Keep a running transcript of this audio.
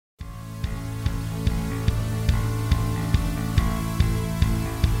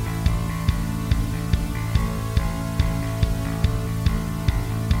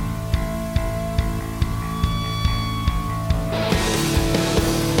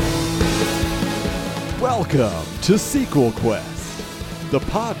Welcome to Sequel Quest, the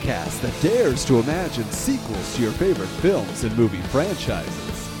podcast that dares to imagine sequels to your favorite films and movie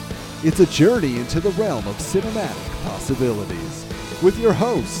franchises. It's a journey into the realm of cinematic possibilities with your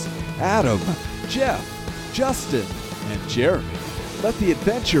hosts, Adam, Jeff, Justin, and Jeremy. Let the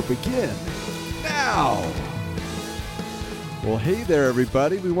adventure begin now! Well, hey there,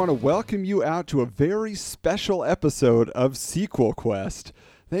 everybody. We want to welcome you out to a very special episode of Sequel Quest.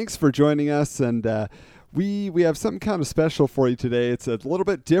 Thanks for joining us, and we have something kind of special for you today. It's a little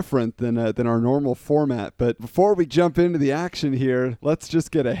bit different than our normal format, but before we jump into the action here, let's just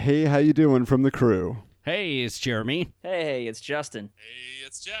get a hey, how you doing from the crew. Hey, it's Jeremy. Hey, it's Justin. Hey,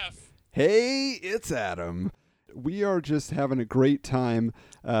 it's Jeff. Hey, it's Adam. We are just having a great time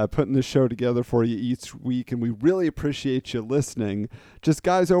putting this show together for you each week, and we really appreciate you listening. Just,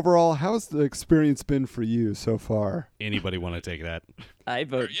 guys, overall, how's the experience been for you so far? Anybody want to take that? I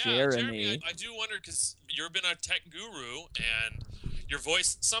vote Jeremy. I do wonder, because you've been a tech guru, and your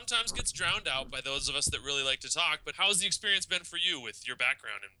voice sometimes gets drowned out by those of us that really like to talk, but how's the experience been for you with your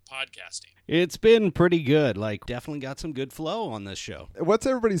background in podcasting? It's been pretty good. Definitely got some good flow on this show. What's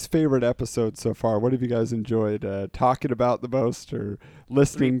everybody's favorite episode so far? What have you guys enjoyed talking about the most or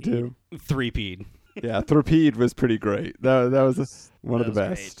listening to? Three-peed. Yeah, Three-peed was pretty great. That was one of the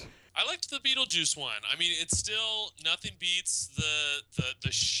best. Great. I liked the Beetlejuice one. I mean, it's still nothing beats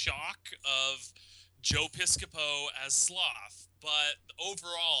the shock of Joe Piscopo as Sloth, but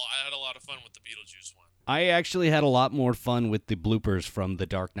overall, I had a lot of fun with the Beetlejuice one. I actually had a lot more fun with the bloopers from The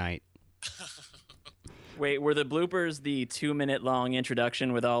Dark Knight. Wait, were the bloopers the 2-minute long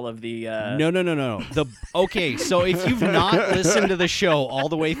introduction with all of the... No. Okay, so if you've not listened to the show all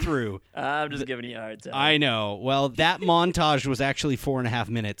the way through... I'm just giving you a hard time. I know. Well, that montage was actually 4.5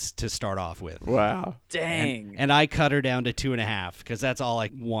 minutes to start off with. Wow. Dang. And I cut her down to 2.5 because that's all I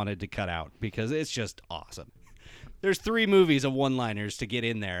wanted to cut out because it's just awesome. There's 3 movies of one-liners to get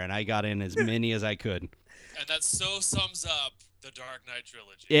in there, and I got in as many as I could. And that so sums up the Dark Knight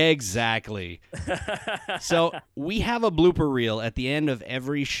trilogy. Exactly. So we have a blooper reel at the end of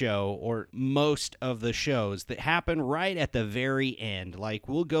every show, or most of the shows, that happen right at the very end.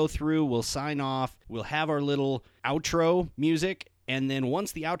 We'll go through, we'll sign off, we'll have our little outro music, and then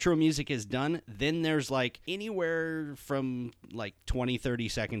once the outro music is done, then there's anywhere from 20, 30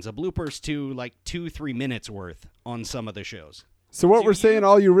 seconds of bloopers to 2-3 minutes worth on some of the shows. So what we're saying,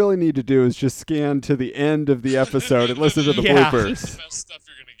 all you really need to do is just scan to the end of the episode and listen to the bloopers. That's the best stuff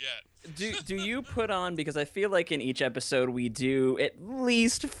you're going to get. Do you put on, because I feel like in each episode we do at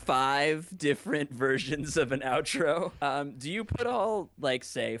least 5 different versions of an outro. Do you put all,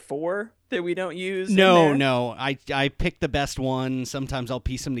 say, 4 that we don't use? No. I pick the best one. Sometimes I'll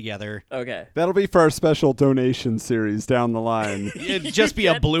piece them together. Okay. That'll be for our special donation series down the line. It'd just be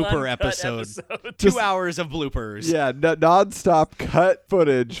a blooper episode. 2 hours of bloopers. Yeah, non-stop cut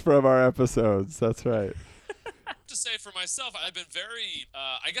footage from our episodes. That's right. To say for myself, I've been very,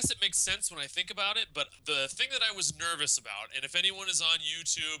 I guess it makes sense when I think about it, but the thing that I was nervous about, and if anyone is on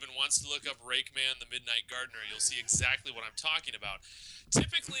YouTube and wants to look up Rake Man, the Midnight Gardener, you'll see exactly what I'm talking about.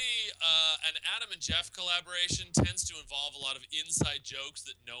 Typically, an Adam and Jeff collaboration tends to involve a lot of inside jokes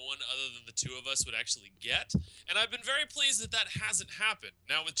that no one other than the two of us would actually get, and I've been very pleased that hasn't happened.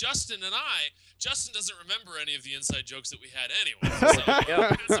 Now, with Justin and I, Justin doesn't remember any of the inside jokes that we had anyway, so it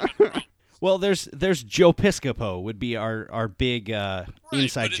hasn't been a problem. Well, there's Joe Piscopo would be our big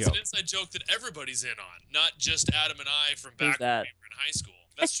inside but joke. It's an inside joke that everybody's in on, not just Adam and I from back when we were in high school.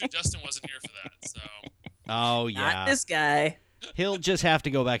 That's true. Justin wasn't here for that, so. Oh yeah. Not this guy. He'll just have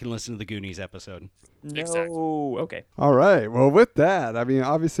to go back and listen to the Goonies episode. No. Exactly. Okay. All right. Well, with that, I mean,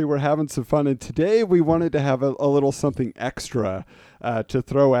 obviously we're having some fun, and today we wanted to have a little something extra to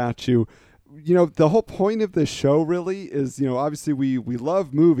throw at you. The whole point of this show really is, obviously we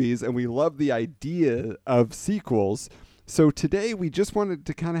love movies and we love the idea of sequels. So today we just wanted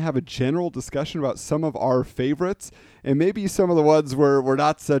to kind of have a general discussion about some of our favorites and maybe some of the ones we're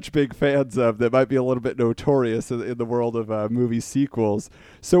not such big fans of that might be a little bit notorious in the world of movie sequels.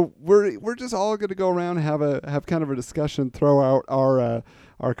 So we're just all going to go around and have kind of a discussion, throw out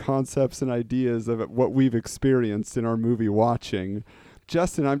our concepts and ideas of what we've experienced in our movie watching.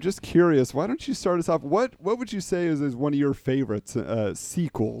 Justin, I'm just curious, why don't you start us off? What would you say is one of your favorites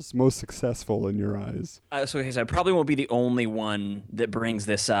sequels, most successful in your eyes? So I probably won't be the only one that brings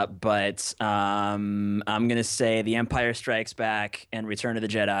this up, but I'm going to say The Empire Strikes Back and Return of the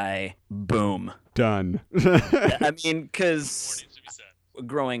Jedi, boom. Done. I mean, because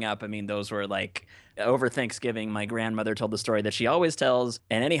growing up, I mean, those were like over Thanksgiving, my grandmother told the story that she always tells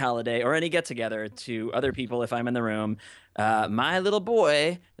at any holiday or any get together to other people if I'm in the room. My little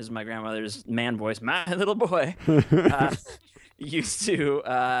boy, this is my grandmother's man voice, my little boy used to,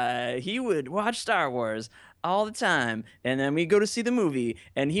 he would watch Star Wars all the time, and then we go to see the movie,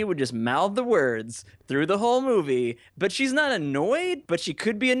 and he would just mouth the words through the whole movie, but she's not annoyed, but she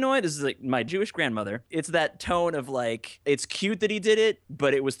could be annoyed. This is like my Jewish grandmother. It's that tone of like, it's cute that he did it,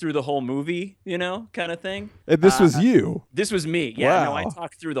 but it was through the whole movie, you know, kind of thing. And this was you. This was me. Yeah, no, I Wow.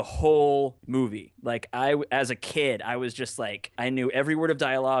 talked through the whole movie. Like as a kid, I was just like, I knew every word of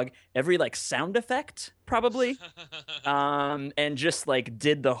dialogue, every like sound effect, probably. And just like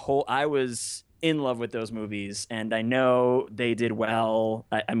did the whole, I was in love with those movies, and I know they did well.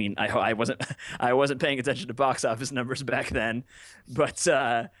 I mean, I wasn't paying attention to box office numbers back then, but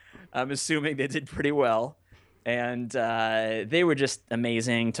I'm assuming they did pretty well. And they were just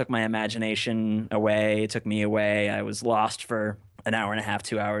amazing. Took my imagination away. Took me away. I was lost for an hour and a half,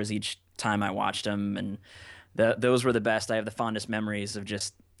 2 hours each time I watched them, and those were the best. I have the fondest memories of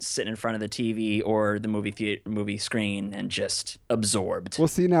just sitting in front of the TV or the movie screen and just absorbed. Well,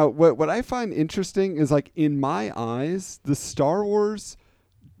 see, now what I find interesting is, like, in my eyes, the Star Wars,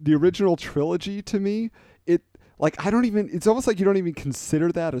 the original trilogy, to me, like, I don't even, it's almost like you don't even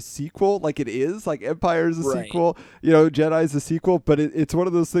consider that a sequel. Like, it is. Like, Empire is a Right. sequel, you know, Jedi is a sequel, but it's one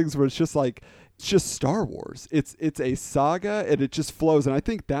of those things where it's just like, it's just Star Wars. It's a saga, and it just flows. And I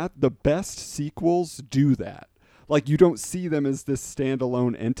think that the best sequels do that. Like, you don't see them as this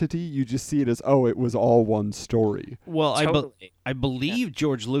standalone entity. You just see it as, oh, it was all one story. Well, Totally. I believe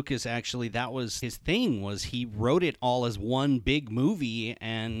George Lucas actually, that was his thing, was he wrote it all as one big movie,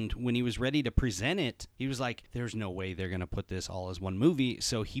 and when he was ready to present it, he was like, there's no way they're going to put this all as one movie,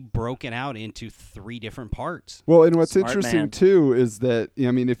 so he broke it out into 3 different parts. Well, and what's Smart interesting man. too is that,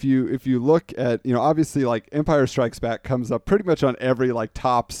 I mean, if you look at, you know, obviously, like, Empire Strikes Back comes up pretty much on every, like,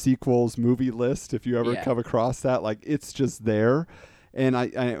 top sequels movie list. If you ever Yeah. come across that, like, it's just there. And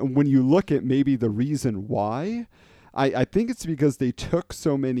I when you look at maybe the reason why, I think it's because they took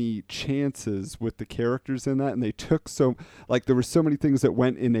so many chances with the characters in that, and they took there were so many things that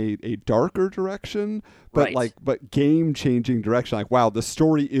went in a darker direction, but Right. but game changing direction. Like, wow, the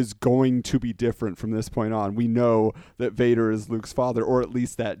story is going to be different from this point on. We know that Vader is Luke's father, or at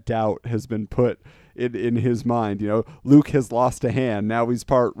least that doubt has been put in his mind. You know, Luke has lost a hand, now he's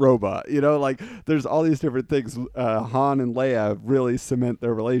part robot. You know, like, there's all these different things. Han and Leia really cement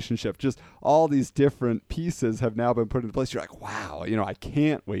their relationship. Just all these different pieces have now been put into place. You're like, wow, you know, I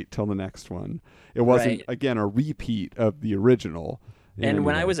can't wait till the next one. It wasn't, Right. again, a repeat of the original. in And any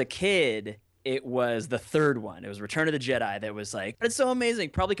when I way. was a kid, it was the third one. It was Return of the Jedi that was like, it's so amazing,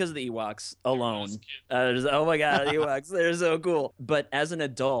 probably because of the Ewoks alone. Oh my God, the Ewoks, they're so cool. But as an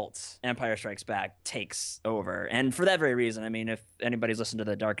adult, Empire Strikes Back takes over. And for that very reason, I mean, if anybody's listened to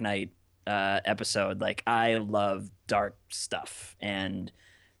the Dark Knight episode, like, I love dark stuff. And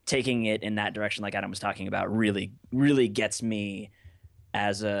taking it in that direction, like Adam was talking about, really, really gets me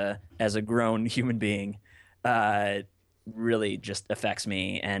as a grown human being. Really just affects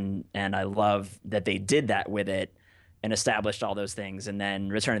me, and I love that they did that with it and established all those things. And then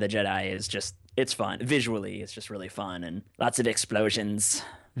Return of the Jedi is just, it's fun visually, it's just really fun, and lots of explosions.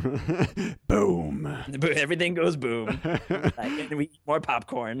 Boom. Everything goes boom. And we eat more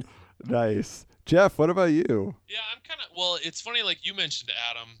popcorn. Nice. Jeff, what about you? Yeah, I'm kind of, well, it's funny, like you mentioned,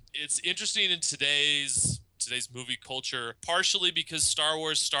 Adam. It's interesting in today's movie culture, partially because Star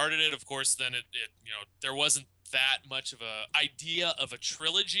Wars started it. Of course, then it you know, there wasn't that much of a idea of a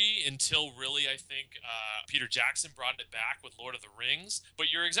trilogy until really, I think, Peter Jackson brought it back with Lord of the Rings. But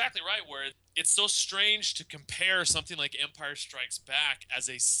you're exactly right, where it's so strange to compare something like Empire Strikes Back as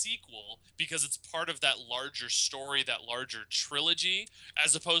a sequel, because it's part of that larger story, that larger trilogy,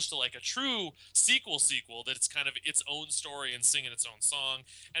 as opposed to like a true sequel that it's kind of its own story and singing its own song.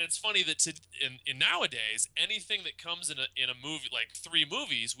 And it's funny that in nowadays, anything that comes in a movie, like 3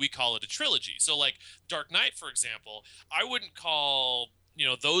 movies, we call it a trilogy. So like Dark Knight, for example, I wouldn't call, you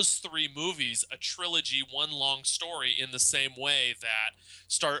know, those 3 movies a trilogy, one long story, in the same way that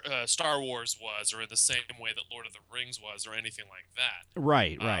Star Wars was, or in the same way that Lord of the Rings was, or anything like that.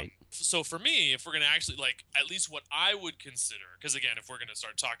 Right. So for me, if we're going to actually, like, at least what I would consider, because again, if we're going to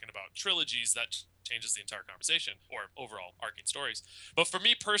start talking about trilogies, that changes the entire conversation, or overall arcing stories. But for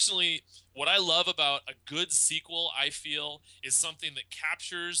me personally, what I love about a good sequel, I feel, is something that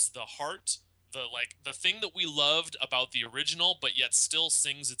captures the heart, the thing that we loved about the original, but yet still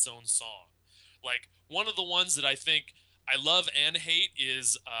sings its own song. Like, one of the ones that I think I love and hate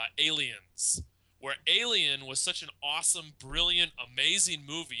is Aliens, where Alien was such an awesome, brilliant, amazing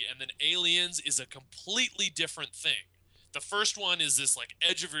movie, and then Aliens is a completely different thing. The first one is this like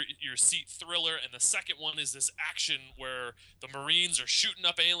edge of your seat thriller, and the second one is this action where the Marines are shooting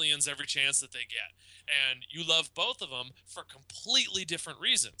up aliens every chance that they get. And you love both of them for completely different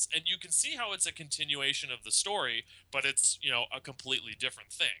reasons. And you can see how it's a continuation of the story, but it's, a completely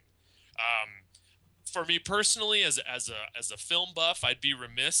different thing. For me personally, as a film buff, I'd be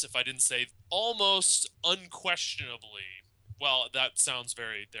remiss if I didn't say almost unquestionably. Well, that sounds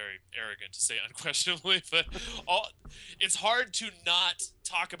very, very arrogant to say unquestionably, but it's hard to not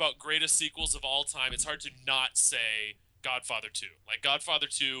talk about greatest sequels of all time. It's hard to not say Godfather 2. Like, Godfather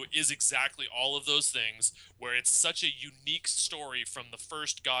 2 is exactly all of those things, where it's such a unique story from the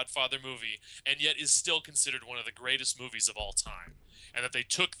first Godfather movie, and yet is still considered one of the greatest movies of all time. And that they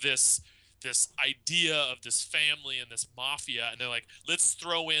took this idea of this family and this mafia, and they're like, let's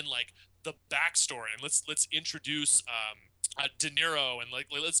throw in like the backstory, and let's introduce De Niro, and like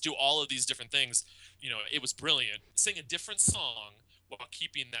let's do all of these different things. It was brilliant. Sing a different song while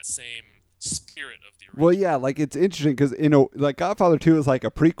keeping that same spirit of the original. Well, yeah, like it's interesting because like Godfather 2 is like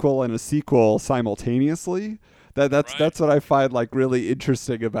a prequel and a sequel simultaneously. That's what I find like really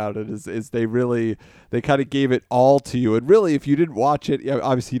interesting about it is they kind of gave it all to you. And really, if you didn't watch it,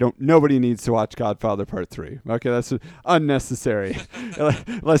 obviously nobody needs to watch Godfather Part 3. Okay, that's unnecessary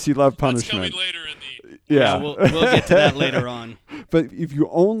unless you love punishment. That's coming later in the. Yeah, we'll get to that later on. But if you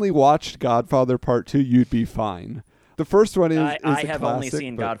only watched Godfather Part 2, you'd be fine. The first one is I a have classic, only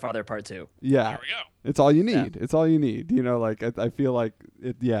seen Godfather Part 2. Yeah, There we go. it's all you need. Yeah. It's all you need. Like I feel like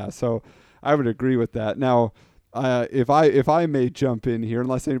it. Yeah, so I would agree with that. Now, if I may jump in here,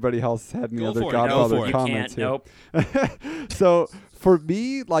 unless anybody else had any other Godfather comments here. Nope. So for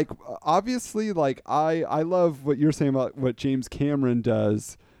me, like obviously, like I love what you're saying about what James Cameron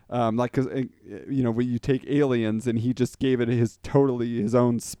does. Like, cause when you take Aliens and he just gave it his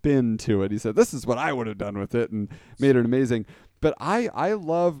own spin to it. He said, "This is what I would have done with it," and made it amazing. But I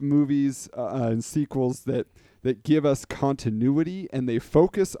love movies and sequels that give us continuity, and they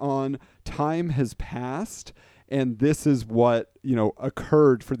focus on time has passed, and this is what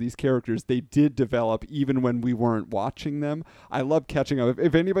occurred for these characters. They did develop even when we weren't watching them. I love catching up.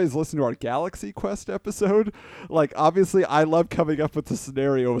 If anybody's listened to our Galaxy Quest episode, like obviously I love coming up with the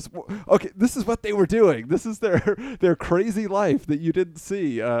scenarios. Okay, this is what they were doing. This is their crazy life that you didn't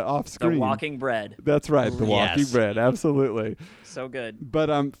see off screen. The Walking Bread. That's right, The Walking Bread. Absolutely. So good.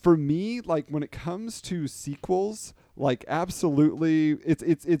 But for me, like when it comes to sequels, like absolutely,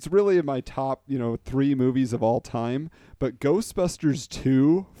 it's really in my top 3 movies of all time. But Ghostbusters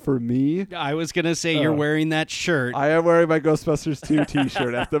 2 for me. I was gonna say you're wearing that shirt. I am wearing my Ghostbusters 2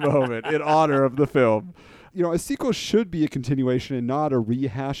 T-shirt at the moment in honor of the film. A sequel should be a continuation and not a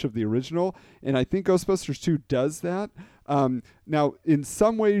rehash of the original, and I think Ghostbusters 2 does that. Now, in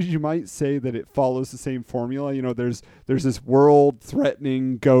some ways, you might say that it follows the same formula. There's this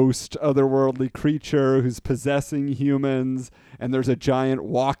world-threatening ghost, otherworldly creature who's possessing humans, and there's a giant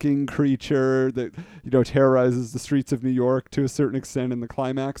walking creature that terrorizes the streets of New York to a certain extent in the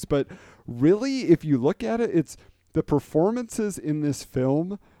climax. But really, if you look at it, it's the performances in this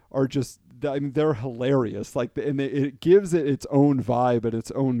film are just. I mean, they're hilarious. It gives it its own vibe and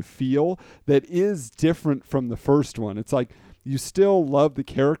its own feel that is different from the first one. It's like you still love the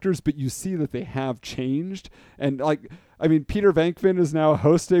characters, but you see that they have changed. And Peter Venkman is now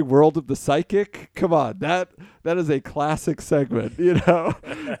hosting World of the Psychic. Come on, that is a classic segment,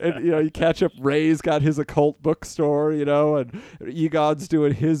 And you catch up. Ray's got his occult bookstore, and Egon's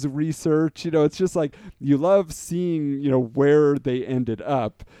doing his research. It's just like you love seeing where they ended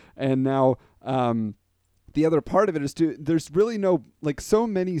up. And now the other part of it is there's really no, like, so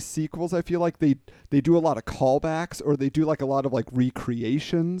many sequels. I feel like they do a lot of callbacks, or they do like a lot of like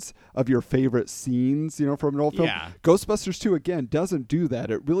recreations of your favorite scenes, from an old film. Yeah. Ghostbusters 2 again doesn't do that.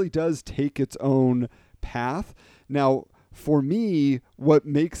 It really does take its own path. Now, for me, what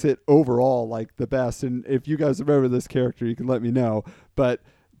makes it overall like the best, and if you guys remember this character, you can let me know, but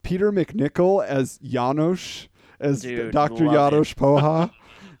Peter McNichol as Janosch, as Dr. Janosch Poha.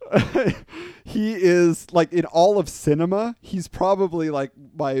 He is like, in all of cinema, he's probably like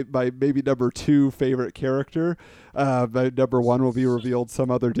my maybe number 2 favorite character. My number 1 will be revealed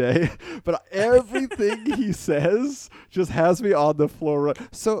some other day. But everything he says just has me on the floor.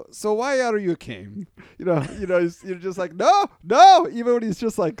 So why are you king? You're just like, no. Even when he's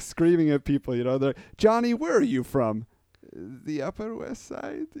just like screaming at people, they're like, Johnny, where are you from? the Upper West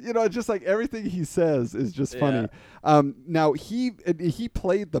Side. Just like everything he says is just funny. Yeah. Now he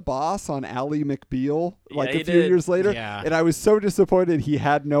played the boss on Ally McBeal like Yeah, a he few did. years later, Yeah. and I was so disappointed he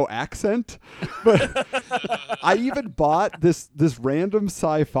had no accent. But I even bought this random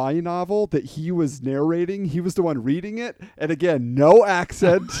sci-fi novel that he was narrating. He was the one reading it, and again, no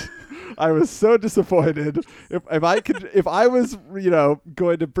accent. I was so disappointed. If I was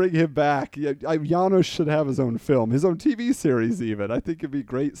going to bring him back, Janos should have his own film, his own TV series. Even I think it'd be a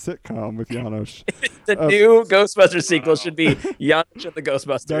great sitcom with Janos. The new Ghostbusters sequel should be Janos and the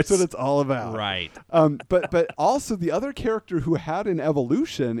Ghostbusters. That's what it's all about. Right. But also the other character who had an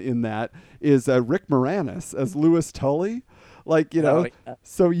evolution in that is Rick Moranis as Louis Tully. Oh, yeah.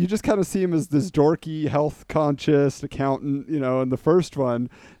 So you just kind of see him as this dorky, health conscious accountant, in the first one.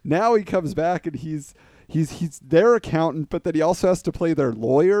 Now he comes back and he's their accountant, but then he also has to play their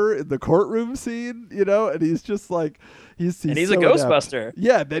lawyer in the courtroom scene, and he's just like, he's And he's so a adept. Ghostbuster.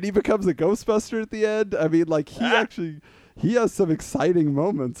 Yeah, then he becomes a Ghostbuster at the end. I mean, like he has some exciting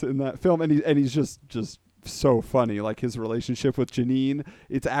moments in that film, and he's just so funny. Like his relationship with Janine,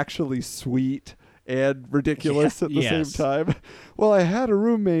 it's actually sweet and ridiculous at the same time. Well, I had a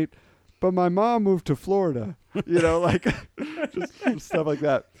roommate, but my mom moved to Florida. Like just stuff like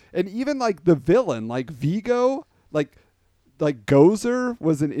that. And even like the villain, like Vigo, like Gozer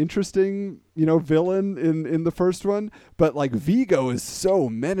was an interesting, villain in the first one, but like Vigo is so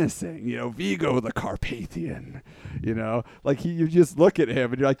menacing, Vigo the Carpathian, like you just look at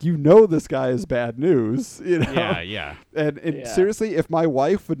him and you're like, this guy is bad news, Yeah. And seriously, if my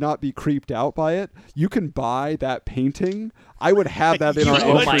wife would not be creeped out by it, you can buy that painting. I would have that in our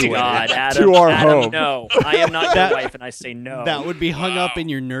Oh my entryway God, Adam! to our Adam, home. no, I am not your wife, and I say no. That would be hung up in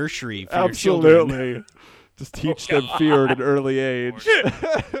your nursery for your children. Absolutely. Just teach them fear at an early age.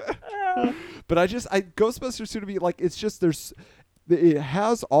 But Ghostbusters 2 to be like, it's just it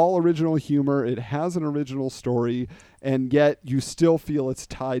has all original humor, it has an original story, and yet you still feel it's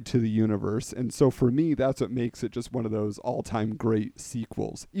tied to the universe. And so for me, that's what makes it just one of those all-time great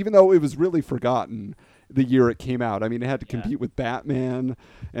sequels, even though it was really forgotten the year it came out. I mean, it had to compete with Batman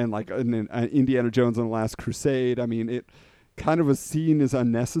and like Indiana Jones and the Last Crusade. I mean, it kind of was seen as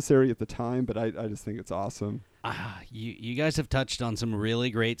unnecessary at the time, but I just think it's awesome. You guys have touched on some really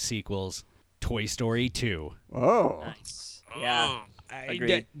great sequels. Toy Story 2. Oh. Nice. Yeah.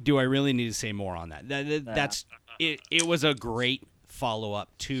 Agreed. Do I really need to say more on that? That's it. It was a great follow-up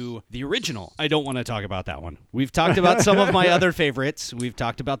to the original. I don't want to talk about that one. We've talked about some of my other favorites. We've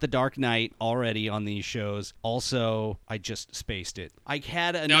talked about The Dark Knight already on these shows. Also, I just spaced it. I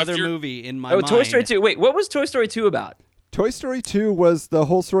had another movie in my mind. Toy Story 2. Wait, what was Toy Story 2 about? Toy Story 2 was the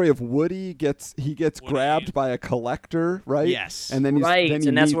whole story of Woody gets grabbed by a collector, right? Yes. And then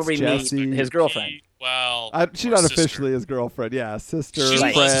And that's where we Jessie. meet his girlfriend. She's or not sister. officially his girlfriend. Yeah, sister, She's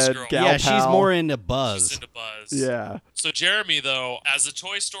friend, Buzz's girl. gal Yeah, she's pal. more into Buzz. She's into Buzz. Yeah. So Jeremy, though, as a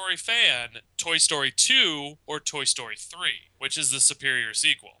Toy Story fan, Toy Story 2 or Toy Story 3, which is the superior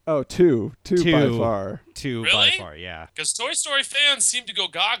sequel? Oh, two by far. Two by Really? far, yeah. Because Toy Story fans seem to go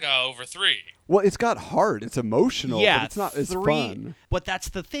gaga over 3. Well, it's got heart. It's emotional. Yeah, but it's not as 3. fun. But that's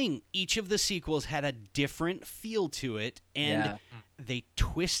the thing. Each of the sequels had a different feel to it, and they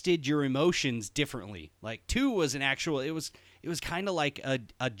twisted your emotions differently. Like 2 was an actual. It was kind of like a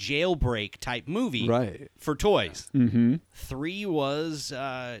jailbreak type movie, Right. for toys. Mm-hmm. 3 was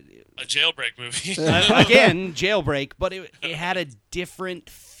A jailbreak movie. again jailbreak, but it had a different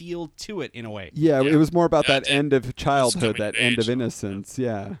feel to it in a way. Yeah, it was more about Yeah, that it- end of childhood, coming that of end of age. innocence.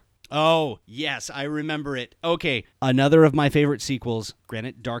 Yeah. Oh, yes, I remember it. Okay, another of my favorite sequels.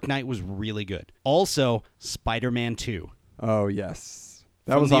 Granted, Dark Knight was really good. Also, Spider-Man 2. Oh, yes.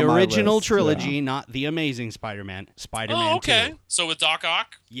 That From was the on my original list, trilogy, yeah. not the Amazing Spider-Man. Spider-Man Oh, okay. 2. So with Doc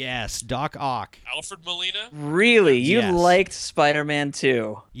Ock, Yes, Doc Ock. Alfred Molina, Really? You Yes. liked Spider-Man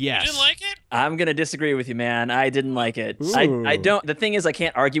 2? Yes. you didn't like it? I'm going to disagree with you, man. I didn't like it. Ooh. I don't. The thing is, I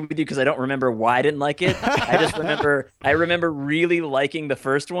can't argue with you because I don't remember why I didn't like it. I just remember really liking the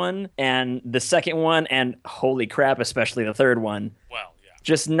first one and the second one, and holy crap, especially the third one. Well, yeah.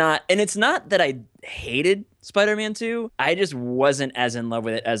 Just not, and it's not that I hated Spider-Man 2. I just wasn't as in love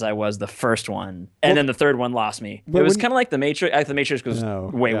with it as I was the first one. And then the third one lost me. But It was when- kind of like The Matrix. The Matrix was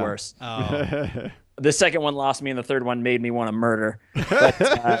No, way yeah. worse. Oh. The second one lost me, and the third one made me want to murder.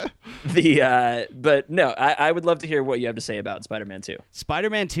 But, but no, I would love to hear what you have to say about Spider-Man 2.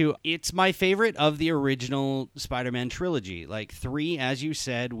 Spider-Man 2, it's my favorite of the original Spider-Man trilogy. Like 3, as you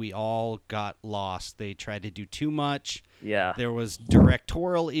said, we all got lost. They tried to do too much. Yeah. There was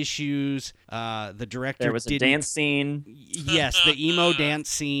directorial issues. The director There was a didn't- dance scene. Yes, the emo dance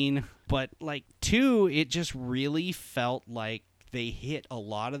scene. But like 2, it just really felt like they hit a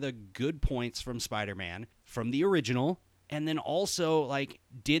lot of the good points from Spider-Man from the original, and then also like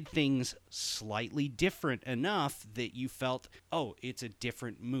did things slightly different enough that you felt, oh, it's a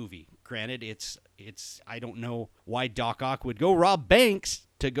different movie. Granted, it's I don't know why Doc Ock would go rob banks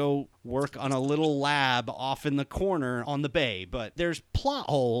to go work on a little lab off in the corner on the bay, but there's plot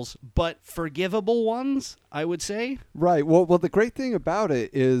holes, but forgivable ones, I would say. Right. Well, the great thing about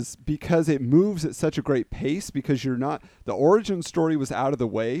it is because it moves at such a great pace, because the origin story was out of the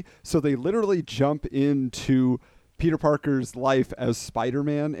way, so they literally jump into Peter Parker's life as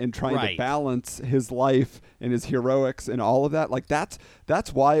Spider-Man and trying to balance his life and his heroics and all of that. Like that's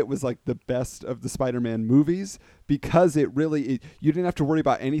why it was like the best of the Spider-Man movies, because you didn't have to worry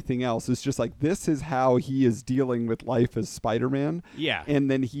about anything else. It's just like, this is how he is dealing with life as Spider-Man. Yeah. And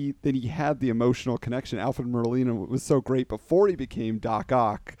then he had the emotional connection. Alfred Molina was so great before he became Doc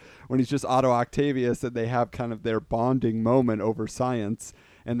Ock, when he's just Otto Octavius, and they have kind of their bonding moment over science.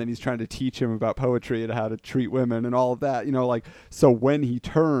 And then he's trying to teach him about poetry and how to treat women and all of that, like, so when he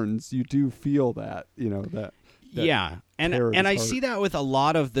turns, you do feel that, that yeah. And I see that with a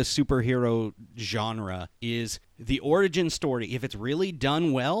lot of the superhero genre, is the origin story. If it's really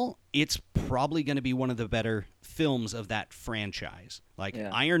done well, it's probably going to be one of the better films of that franchise. Like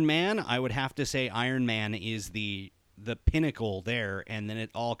Iron Man, I would have to say Iron Man is the pinnacle there, and then it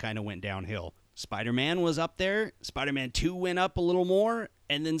all kind of went downhill. Spider-Man was up there. Spider-Man 2 went up a little more.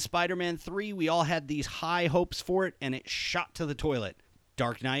 And then Spider-Man 3, we all had these high hopes for it, and it shot to the toilet.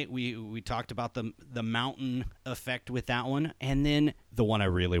 Dark Knight, we talked about the mountain effect with that one. And then the one I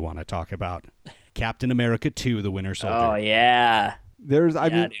really want to talk about, Captain America 2, The Winter Soldier. Oh, yeah. Dude,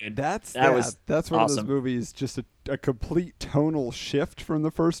 that's one awesome. of those movies, just a complete tonal shift from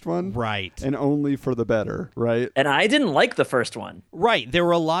the first one. Right. And only for the better, right? And I didn't like the first one. Right. There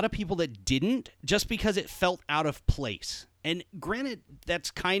were a lot of people that didn't, just because it felt out of place. And granted,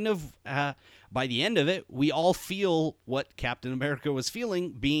 that's kind of, by the end of it, we all feel what Captain America was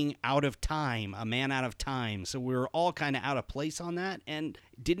feeling, being out of time, a man out of time. So we were all kind of out of place on that, and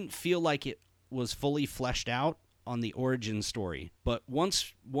didn't feel like it was fully fleshed out on the origin story. But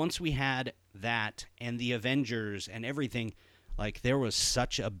once we had that and the Avengers and everything, like, there was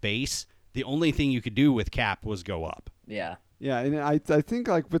such a base. The only thing you could do with Cap was go up. Yeah. Yeah, and I think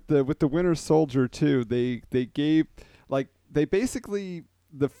like with the Winter Soldier too, they gave, like, they basically,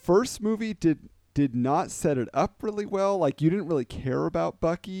 the first movie did not set it up really well. Like, you didn't really care about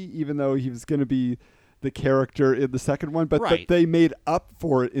Bucky, even though he was going to be the character in the second one, but they made up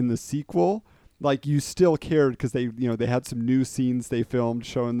for it in the sequel. Like, you still cared because they had some new scenes they filmed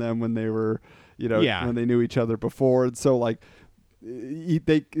showing them when they were, when they knew each other before. And so, like,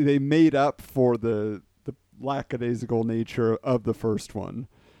 they made up for the lackadaisical nature of the first one,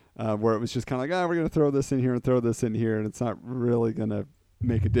 where it was just kind of like, we're going to throw this in here and throw this in here, and it's not really going to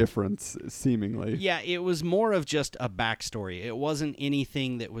make a difference, seemingly. Yeah, it was more of just a backstory. It wasn't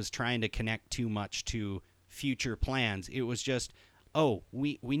anything that was trying to connect too much to future plans. It was just,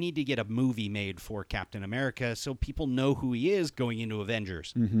 we need to get a movie made for Captain America so people know who he is going into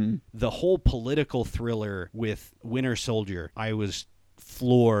Avengers. Mm-hmm. The whole political thriller with Winter Soldier, I was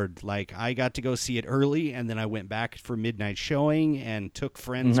floored. Like, I got to go see it early, and then I went back for midnight showing and took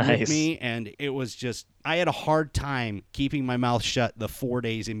friends with me, and it was just, I had a hard time keeping my mouth shut the 4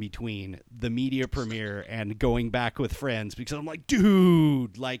 days in between the media premiere and going back with friends, because I'm like,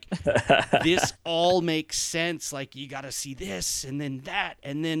 dude, like, this all makes sense. Like, you got to see this and then that,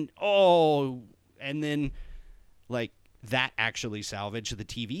 and then, and then, like, that actually salvaged the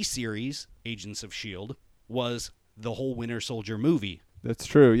TV series, Agents of S.H.I.E.L.D., was the whole Winter Soldier movie. That's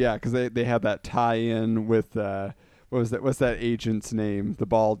true, yeah, because they had that tie-in with what's that agent's name? The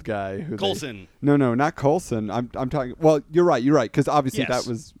bald guy. Coulson. No, not Coulson. I'm talking. Well, you're right, because obviously that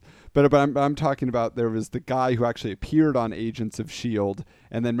was. But I'm talking about, there was the guy who actually appeared on Agents of S.H.I.E.L.D.,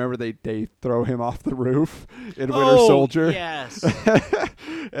 and then remember they throw him off the roof in Winter Soldier. Yes.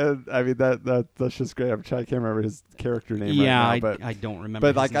 And I mean that's just great. I can't remember his character name right now, but I don't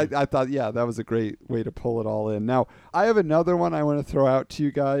remember. But like I thought, that was a great way to pull it all in. Now I have another one I want to throw out to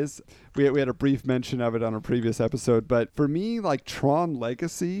you guys. We had a brief mention of it on a previous episode, but for me, like, Tron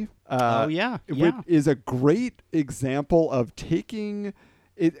Legacy, is a great example of taking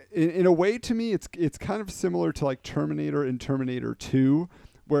it in a way. To me, it's kind of similar to like Terminator and Terminator 2,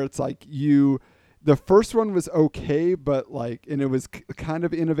 where it's like the first one was okay, but like, and it was kind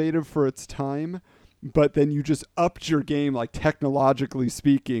of innovative for its time, but then you just upped your game, like, technologically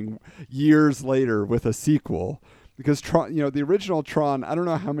speaking, years later with a sequel. because Tron, the original Tron. I don't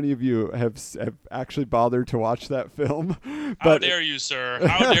know how many of you have actually bothered to watch that film. How dare you, sir?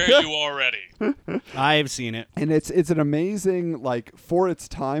 How dare you already? I've seen it. And it's an amazing, like, for its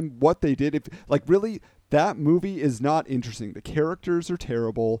time, what they did. Really, that movie is not interesting. The characters are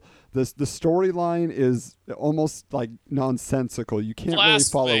terrible. The storyline is almost like nonsensical. You can't really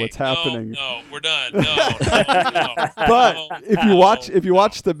follow what's happening. No, we're done. No. But if you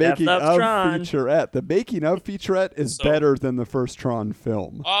watch the making of Tron. featurette, the making of featurette is better than the first Tron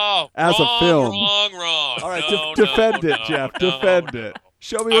film. Oh, as wrong, a film. Wrong. All right, No, defend it, no, Jeff. no, Defend no. it.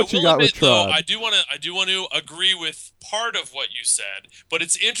 Show me what you got with though, Tron. I do want to agree with part of what you said, but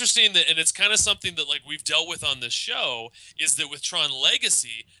it's interesting that, and it's kind of something that like we've dealt with on this show, is that with Tron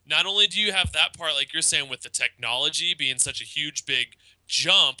Legacy, not only do you have that part, like you're saying, with the technology being such a huge, big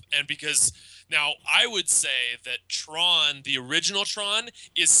jump, and because now I would say that Tron, the original Tron,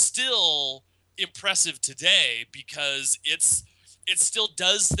 is still impressive today because it still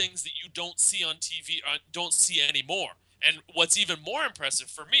does things that you don't see on TV, don't see anymore. And what's even more impressive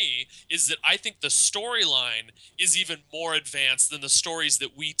for me is that I think the storyline is even more advanced than the stories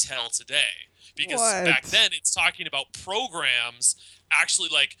that we tell today. Because back then, it's talking about programs actually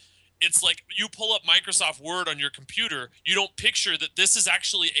like, it's like you pull up Microsoft Word on your computer, you don't picture that this is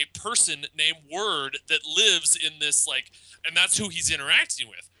actually a person named Word that lives in this, like, and that's who he's interacting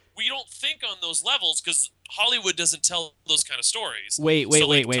with. We don't think on those levels because Hollywood doesn't tell those kind of stories. Wait.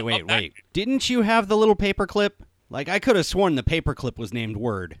 Didn't you have the little paperclip? Like, I could have sworn the paperclip was named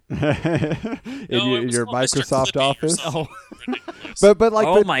Word. in your Microsoft Office. Oh. but like,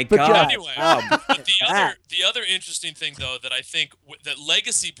 oh my God. Jeff, Anyway, but the other interesting thing though that I think that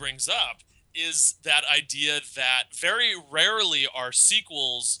Legacy brings up is that idea that very rarely are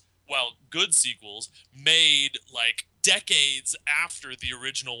sequels, well, good sequels, made like decades after the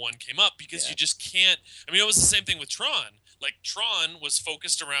original one came up because you just can't. I mean, it was the same thing with Tron. Like Tron was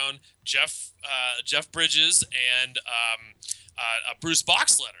focused around Jeff Bridges and Bruce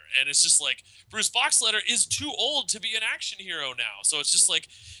Boxletter, and it's just like Bruce Boxletter is too old to be an action hero now. So it's just like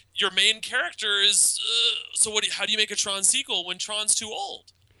your main character is. So how do you make a Tron sequel when Tron's too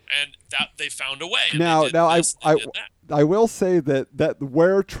old? And that they found a way. I will say that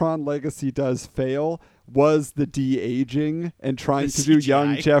where Tron Legacy does fail was the de-aging and trying to do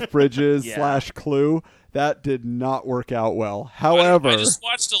young Jeff Bridges / Clue. That did not work out well. However, I just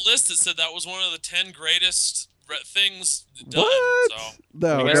watched a list that said that was one of the 10 greatest things done. What? So,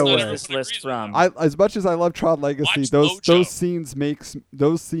 no where's way. this list from? As much as I love Tron Legacy, Watch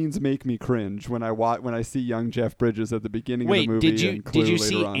those scenes make me cringe when I see young Jeff Bridges at the beginning of the movie. And Clue did you later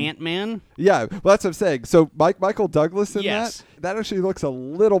see on. Ant-Man? Yeah, well, that's what I'm saying. So Michael Douglas in Yes. that actually looks a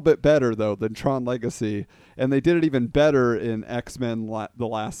little bit better though than Tron Legacy, and they did it even better in X-Men: The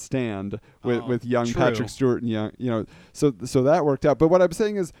Last Stand with young true. Patrick Stewart and young, so that worked out. But what I'm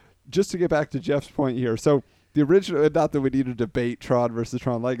saying is, just to get back to Jeff's point here, so. The original, not that we need to debate Tron versus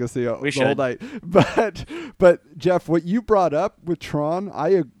Tron Legacy the whole night, but Jeff, what you brought up with Tron,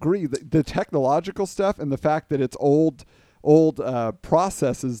 I agree. The technological stuff and the fact that it's old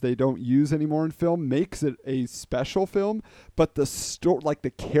processes they don't use anymore in film makes it a special film. But the story, like the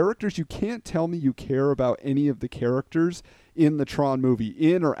characters, you can't tell me you care about any of the characters in the Tron movie,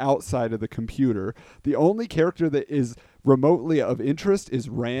 in or outside of the computer. The only character that is remotely of interest is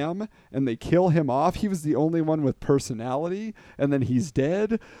Ram, and they kill him off. He was the only one with personality, and then he's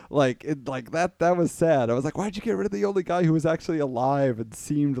dead. That was sad. I was like, why'd you get rid of the only guy who was actually alive and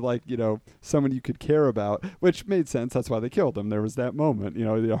seemed like, someone you could care about? Which made sense. That's why they killed him. There was that moment,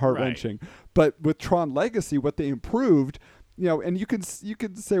 the heart-wrenching. Right. But with Tron Legacy, what they improved, and you can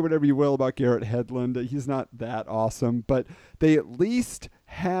say whatever you will about Garrett Hedlund. He's not that awesome, but they at least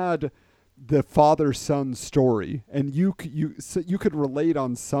had the father-son story, and you could relate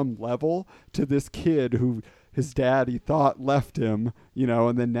on some level to this kid who his dad he thought left him,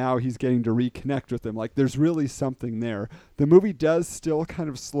 and then now he's getting to reconnect with him. Like there's really something there. The movie does still kind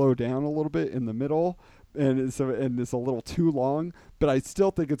of slow down a little bit in the middle, and it's a little too long, but I still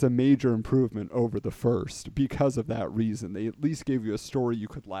think it's a major improvement over the first because of that reason. They at least gave you a story you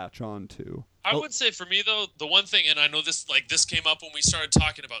could latch on to. I would say for me though, the one thing, and I know this came up when we started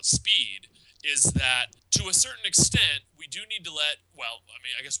talking about speed, is that to a certain extent we do need to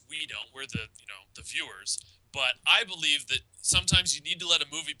I guess we don't. We're the viewers. But I believe that sometimes you need to let a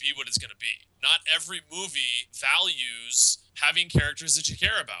movie be what it's going to be. Not every movie values having characters that you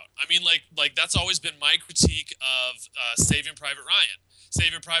care about. I mean, like that's always been my critique of Saving Private Ryan.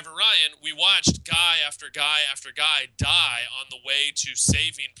 Saving Private Ryan, we watched guy after guy after guy die on the way to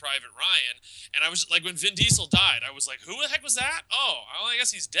Saving Private Ryan. And I was like, when Vin Diesel died, I was like, who the heck was that? Oh, I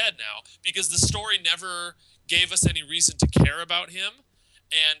guess he's dead now. Because the story never gave us any reason to care about him.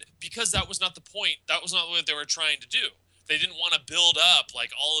 And because that was not the point, that was not what they were trying to do. They didn't want to build up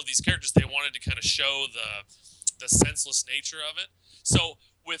like all of these characters. They wanted to kind of show the senseless nature of it. So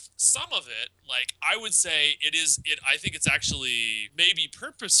with some of it, like I would say I think it's actually maybe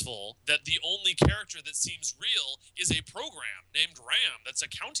purposeful that the only character that seems real is a program named RAM that's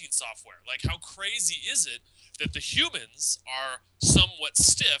accounting software. Like how crazy is it that the humans are somewhat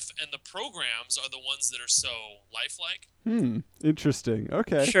stiff and the programs are the ones that are so lifelike? Interesting.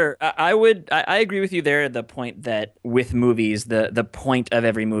 Okay. Sure. I agree with you there at the point that with movies, the point of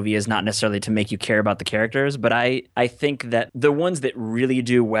every movie is not necessarily to make you care about the characters, but I think that the ones that really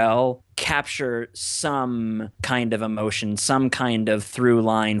do well capture some kind of emotion, some kind of through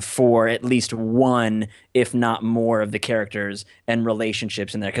line for at least one, if not more, of the characters and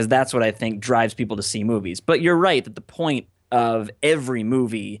relationships in there, because that's what I think drives people to see movies. But you're right that the point of every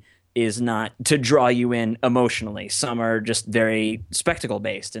movie is not to draw you in emotionally. Some are just very spectacle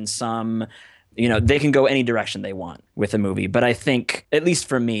based, and some, they can go any direction they want with a movie. But I think, at least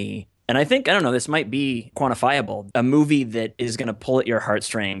for me, and I think, I don't know, this might be quantifiable, a movie that is going to pull at your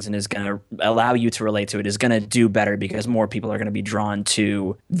heartstrings and is going to allow you to relate to it is going to do better because more people are going to be drawn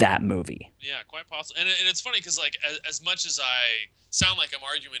to that movie. Yeah, quite possible. And it's funny because, like, as much as I sound like I'm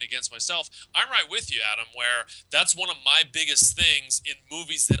arguing against myself, I'm right with you, Adam, where that's one of my biggest things in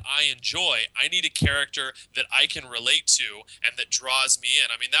movies that I enjoy. I need a character that I can relate to and that draws me in.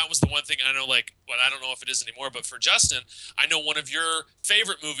 I mean, that was the one thing I know, like, well, I don't know if it is anymore, but for Justin, I know one of your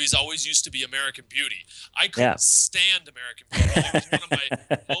favorite movies always used to be American Beauty. I couldn't stand American Beauty. It was one of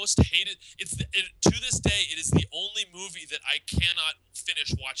my most hated. To this day, it is the only movie that I cannot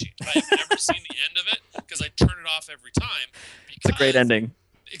finish watching. I have never seen the end of it because I turn it off every time. It's a great ending.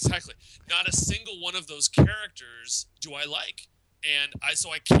 Exactly. Not a single one of those characters do I like, and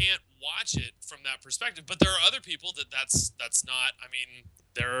so I can't watch it from that perspective. But there are other people that's not. I mean,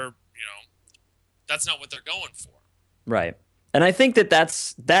 that's not what they're going for. Right. And I think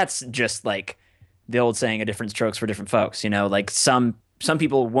that's just like the old saying, a different strokes for different folks. Like some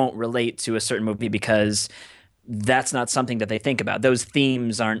people won't relate to a certain movie because that's not something that they think about. Those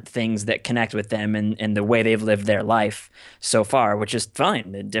themes aren't things that connect with them and the way they've lived their life so far, which is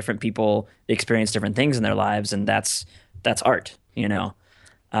fine. Different people experience different things in their lives, and that's art,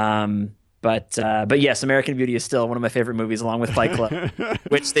 But yes, American Beauty is still one of my favorite movies, along with Fight Club,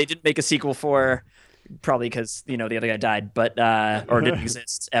 which they didn't make a sequel for, probably because the other guy died, but or didn't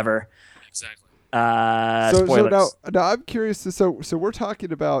exist ever. Exactly. So now I'm curious. So we're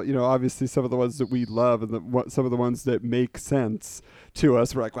talking about obviously some of the ones that we love and some of the ones that make sense to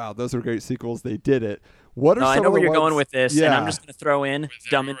us. We're like, wow, those are great sequels. They did it. What are some I know of the where you're ones... going with this, and I'm just going to throw in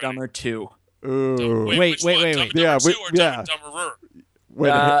Dumb and Right. Dumber 2. Ooh. Wait. Dumb and Dumber 2 or Dumb and Dumberer?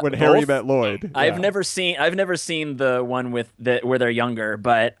 When Harry both. met Lloyd. I've never seen the one with where they're younger,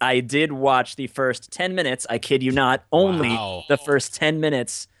 but I did watch the first 10 minutes. I kid you not, only Wow. the first 10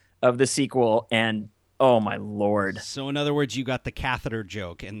 minutes of the sequel, and oh my lord. So in other words, you got the catheter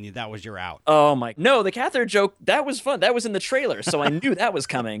joke, and that was your out. Oh my! No, the catheter joke, that was fun. That was in the trailer, so I knew that was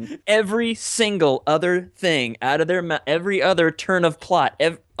coming. Every single other thing out of their every other turn of plot.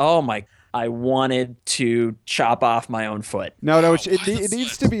 Oh my! I wanted to chop off my own foot. No, Why it the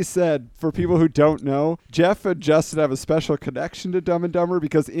needs foot? to be said for people who don't know. Jeff and Justin have a special connection to Dumb and Dumber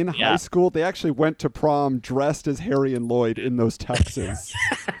because in high school they actually went to prom dressed as Harry and Lloyd in those tuxes.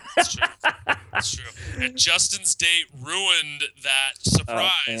 That's true. That's true. And Justin's date ruined that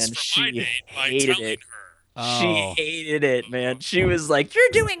surprise and from my she date by hated telling it. her. She hated it, man. She was like, "You're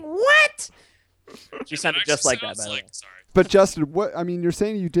doing what?" She sounded just like that, by the way. Sorry. But Justin, you're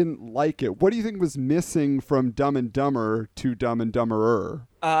saying you didn't like it. What do you think was missing from Dumb and Dumber to Dumb and Dumberer?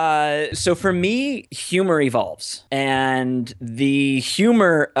 So for me, humor evolves. And the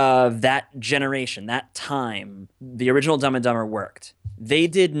humor of that generation, that time, the original Dumb and Dumber worked. They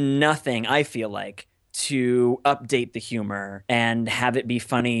did nothing, I feel like, to update the humor and have it be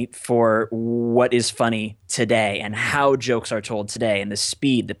funny for what is funny today and how jokes are told today and the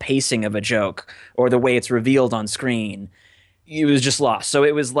speed, the pacing of a joke or the way it's revealed on screen. It was just lost. So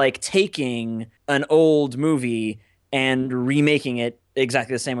it was like taking an old movie and remaking it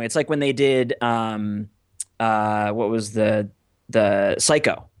exactly the same way. It's like when they did what was the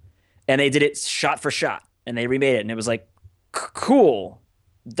Psycho, and they did it shot for shot and they remade it, and it was like cool.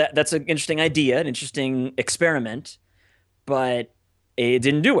 That's an interesting idea, an interesting experiment, but it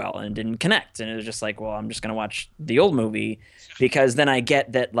didn't do well and it didn't connect. And it was just like, well, I'm just gonna watch the old movie because then I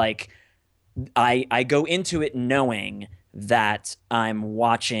get that, like, I go into it knowing that I'm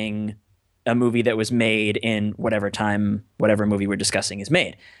watching a movie that was made in whatever time, whatever movie we're discussing is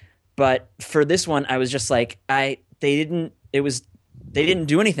made. But for this one, I was just like, they didn't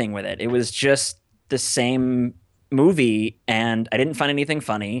do anything with it. It was just the same movie, and I didn't find anything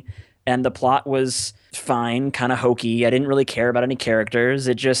funny. And the plot was fine, kind of hokey. I didn't really care about any characters.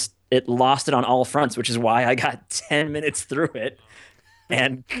 It lost it on all fronts, which is why I got 10 minutes through it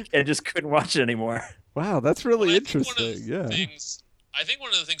and just couldn't watch it anymore. Wow, that's really Well, interesting. Yeah. I think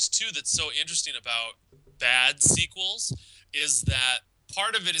one of the things too that's so interesting about bad sequels is that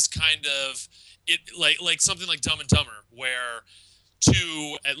part of it is kind of it like something like Dumb and Dumber, where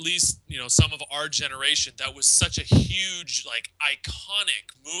to at least some of our generation that was such a huge like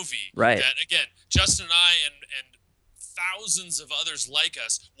iconic movie, Right. that again Justin and I and thousands of others like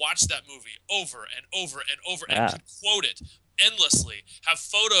us watch that movie over and over and over Yeah. and could quote it endlessly, have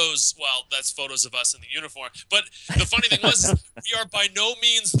photos. Well, that's photos of us in the uniform. But the funny thing was, we are by no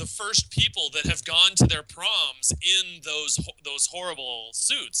means the first people that have gone to their proms in those horrible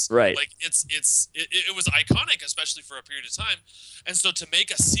suits. Right. Like it was iconic, especially for a period of time. And so to make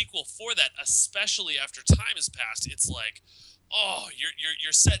a sequel for that, especially after time has passed, it's like, oh,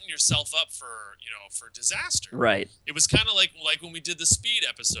 you're setting yourself up for for disaster. Right. It was kind of like when we did the Speed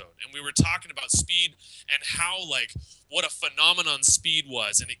episode, and we were talking about Speed and how what a phenomenon Speed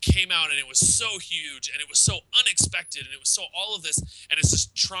was, and it came out and it was so huge and it was so unexpected and it was so all of this, and it's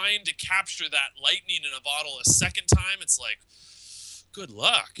just trying to capture that lightning in a bottle a second time. It's like, good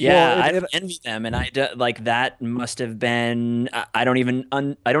luck. Yeah, Well, I don't envy them, and like that must have been. I don't even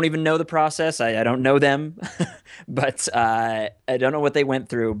know the process. I don't know them, but I don't know what they went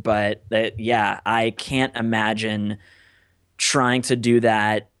through. But yeah, I can't imagine trying to do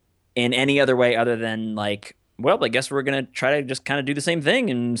that in any other way other than like, well, I guess we're gonna try to just kind of do the same thing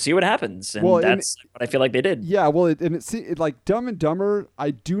and see what happens. And that's what I feel like they did. Yeah, well, it like Dumb and Dumber,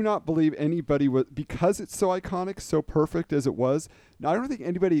 I do not believe anybody was, because it's so iconic, so perfect as it was. I don't think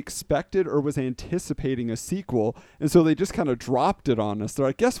anybody expected or was anticipating a sequel, and so they just kind of dropped it on us. They're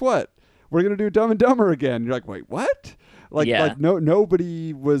like, guess what? We're gonna do Dumb and Dumber again. You're like, wait, what?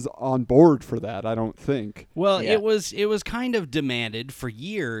 Nobody was on board for that, I don't think. Well, Yeah. it was kind of demanded for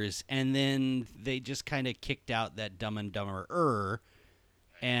years, and then they just kind of kicked out that Dumb and Dumber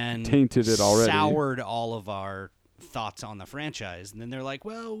and Tainted it already. soured all of our thoughts on the franchise. And then they're like,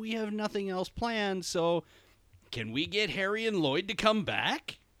 well, we have nothing else planned, so can we get Harry and Lloyd to come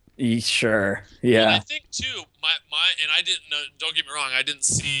back? Sure. And I Yeah. think too, my and I didn't know. Don't get me wrong, I didn't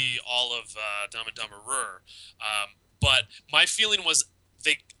see all of Dumb and Dumber, but my feeling was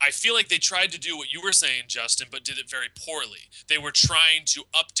I feel like they tried to do what you were saying, Justin, but did it very poorly. They were trying to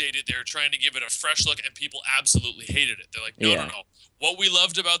update it. They were trying to give it a fresh look, and people absolutely hated it. They're like, no. What we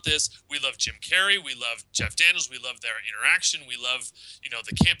loved about this, we love Jim Carrey, we love Jeff Daniels, we love their interaction, we love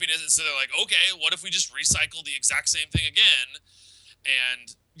the campiness. And so they're like, okay, what if we just recycle the exact same thing again?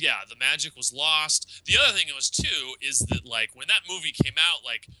 And yeah, the magic was lost. The other thing it was too is that like when that movie came out,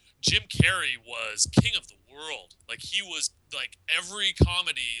 like Jim Carrey was king of the world. Like he was like every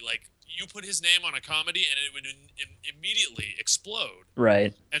comedy, like you put his name on a comedy and it would immediately explode.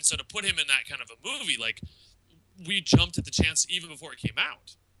 Right. And so to put him in that kind of a movie, like we jumped at the chance even before it came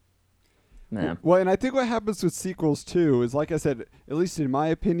out. Yeah. Well, and I think what happens with sequels too is, like I said, at least in my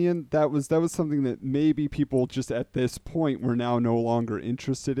opinion, that was something that maybe people just at this point were now no longer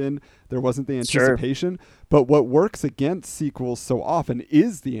interested in. There wasn't the anticipation. Sure. But what works against sequels so often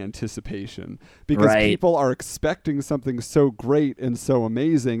is the anticipation, because people are expecting something so great and so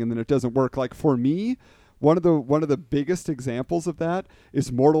amazing, and then it doesn't work. Like for me, one of the biggest examples of that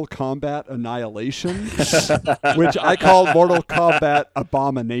is Mortal Kombat Annihilation, which I call Mortal Kombat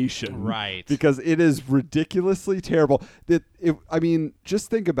Abomination. Right. Because it is ridiculously terrible. I mean,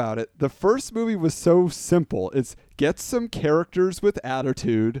 just think about it. The first movie was so simple. It's get some characters with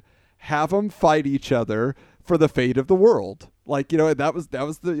attitude, have them fight each other for the fate of the world. Like, that was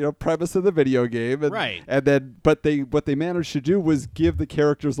the premise of the video game, and, right? And then, what they managed to do was give the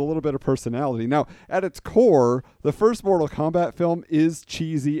characters a little bit of personality. Now, at its core, the first Mortal Kombat film is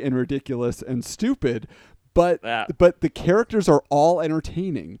cheesy and ridiculous and stupid, but the characters are all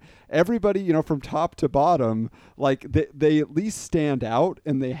entertaining. Everybody, from top to bottom, like they at least stand out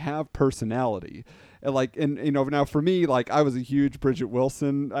and they have personality. And now for me, like I was a huge Bridget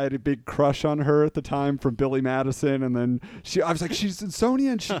Wilson. I had a big crush on her at the time from Billy Madison, and then I was like, she's in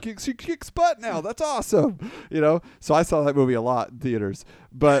Sony and she kicks butt now. That's awesome, So I saw that movie a lot in theaters,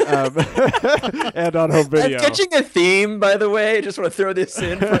 but and on home video. I'm catching a theme, by the way. I just want to throw this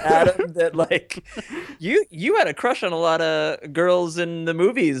in for Adam that like you had a crush on a lot of girls in the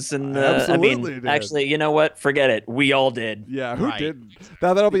movies, and absolutely did. Actually, you know what? Forget it. We all did. Yeah, who didn't?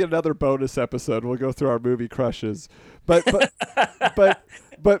 Now that'll be another bonus episode. We'll go through our movie crushes, but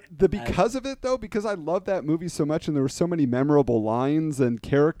But because of it, though, because I love that movie so much and there were so many memorable lines and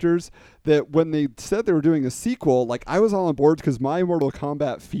characters that when they said they were doing a sequel, like I was all on board because my Mortal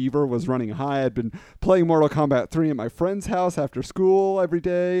Kombat fever was running high. I'd been playing Mortal Kombat 3 at my friend's house after school every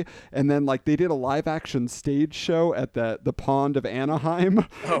day. And then like they did a live action stage show at the pond of Anaheim.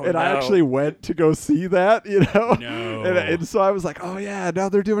 And I actually went to go see that, you know? No. And so I was like, oh yeah, now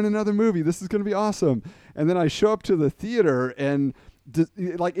they're doing another movie. This is going to be awesome. And then I show up to the theater and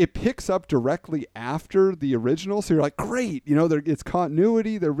like it picks up directly after the original, so you're like, great, you know, it's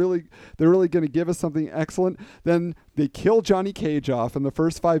continuity. They're really going to give us something excellent. Then they kill Johnny Cage off in the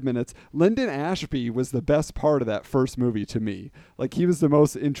first 5 minutes. Lyndon Ashby was the best part of that first movie to me. Like he was the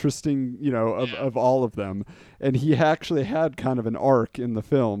most interesting, you know, of all of them, and he actually had kind of an arc in the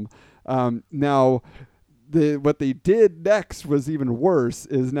film. Now. What they did next was even worse.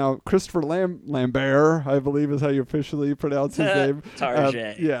 Is now Christopher Lambert, I believe is how you officially pronounce his name.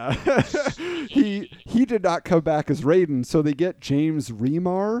 Tarjay. Yeah, he did not come back as Raiden, so they get James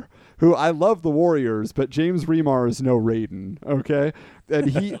Remar, who I love the Warriors, but James Remar is no Raiden. Okay, and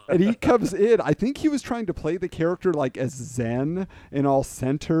he comes in. I think he was trying to play the character like as Zen and all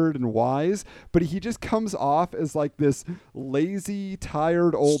centered and wise, but he just comes off as like this lazy,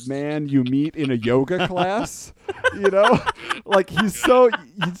 tired old man you meet in a yoga class. You know, like he's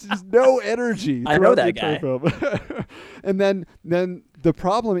just no energy. I know that guy. And then the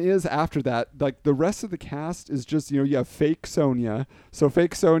problem is after that, like the rest of the cast is just, you know, you have fake Sonya. So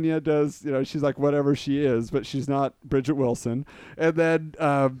fake Sonya does, you know, she's like whatever she is, but she's not Bridget Wilson. And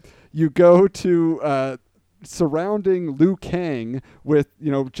then you go to surrounding Liu Kang with,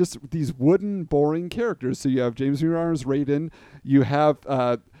 you know, just these wooden, boring characters. So you have James Remar's Raiden. You have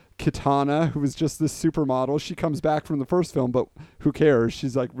Kitana, who was just this supermodel. She comes back from the first film, but who cares?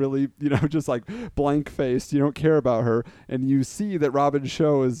 She's like really, you know, just like blank faced. You don't care about her. And you see that Robin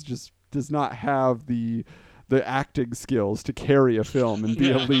Shou does not have the acting skills to carry a film and be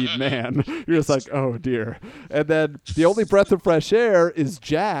a lead man. You're just like, oh dear. And then the only breath of fresh air is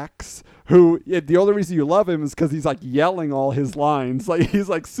Jax, who the only reason you love him is because he's like yelling all his lines. Like he's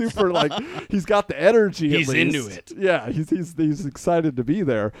like super like he's got the energy. He's at least. into it. Yeah, he's excited to be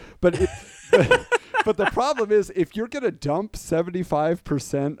there. But but the problem is, if you're gonna dump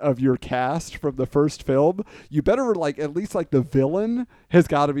 75% of your cast from the first film, you better like at least like the villain has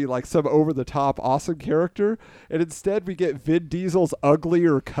got to be like some over the top awesome character. And instead, we get Vin Diesel's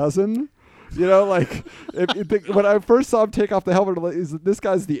uglier cousin. You know, like when I first saw him take off the helmet, this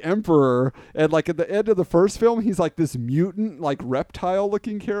guy's the Emperor, and like at the end of the first film, he's like this mutant, like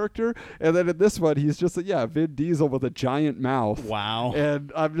reptile-looking character, and then in this one, he's just Vin Diesel with a giant mouth. Wow.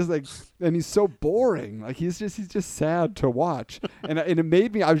 And I'm just like, and he's so boring. Like he's just sad to watch, and it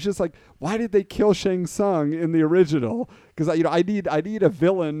made me. I was just like, why did they kill Shang Tsung in the original? Because I need a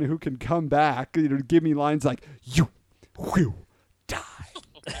villain who can come back. You know, give me lines like you will die.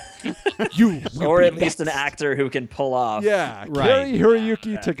 You or at least an actor who can pull off. Yeah, right. Cary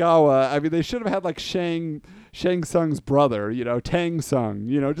Hiroyuki Tagawa. I mean, they should have had like Shang Tsung's brother, you know, Tang Sung,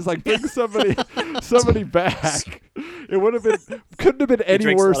 you know, just like bring somebody back. It couldn't have been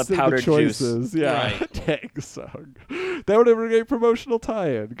any worse than the choices. Juice. Yeah, Right. Tang Sung. That would have been a great promotional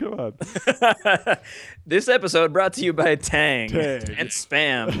tie-in. Come on. This episode brought to you by Tang. Tang. And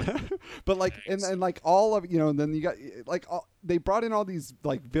Spam. But like, and like all of, you know, and then you got like they brought in all these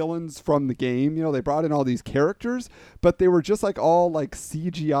like villains from the game, you know, they brought in all these characters, but they were just like all like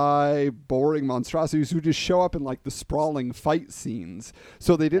CGI boring monstrosities who just show up in like the sprawling fight scenes.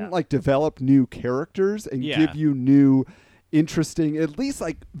 So they didn't like develop new characters and give you new interesting, at least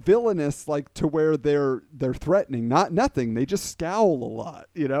like villainous, like to where they're threatening, nothing. They just scowl a lot,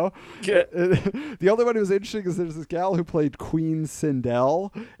 you know. The only one who was interesting is there's this gal who played Queen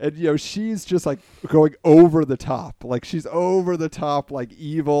Sindel, and you know she's just like going over the top, like she's over the top, like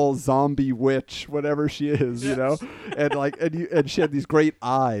evil zombie witch, whatever she is, you know. And like and she had these great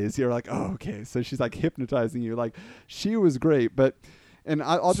eyes. You're like, oh okay, so she's like hypnotizing you. Like she was great, but. And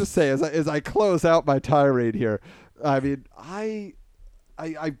I'll just say, as I close out my tirade here, I mean,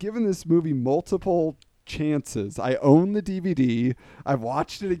 I've given this movie multiple chances. I own the DVD. I've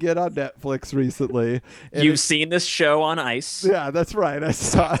watched it again on Netflix recently. You've seen this show on ice. Yeah, that's right. I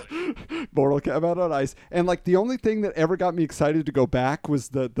saw Mortal Kombat on ice. And like the only thing that ever got me excited to go back was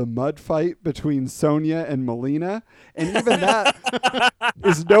the mud fight between Sonya and Melina. And even that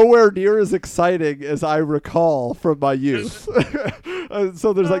is nowhere near as exciting as I recall from my youth.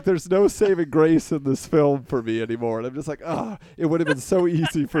 So there's no saving grace in this film for me anymore. And I'm just like, it would have been so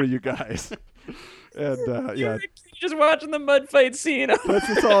easy for you guys. And You're a kid just watching the mud fight scene.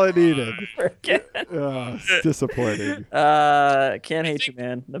 That's all I needed. Again. It's disappointing. Can't hate you,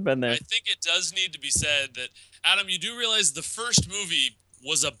 man. I've been there. I think it does need to be said that, Adam, you do realize the first movie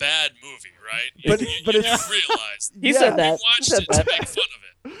was a bad movie, right? But you it's- realized. He said Yeah. that. You He watched said it to that. make fun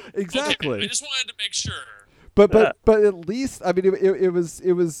of it. Exactly. Okay, I just wanted to make sure. But at least I mean it was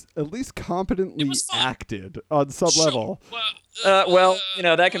at least competently It was fun. acted on some Sure. level. Well,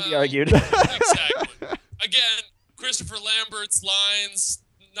 that can be argued. Exactly. Again, Christopher Lambert's lines,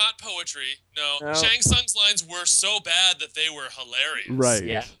 not poetry. No. No. Shang Tsung's lines were so bad that they were hilarious. Right.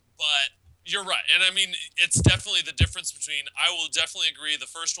 Yeah. But you're right. And I mean, it's definitely the difference between, I will definitely agree, the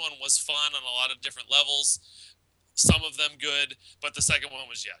first one was fun on a lot of different levels. Some of them good, but the second one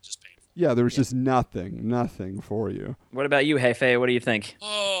was, just painful. Yeah, there was just nothing for you. What about you, Hefe? What do you think?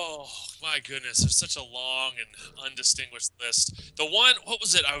 Oh, my goodness. There's such a long and undistinguished list. The one, what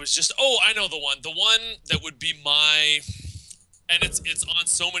was it? I know the one. The one that would be and it's on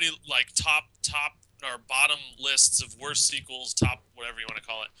so many, like, top or bottom lists of worst sequels, top whatever you want to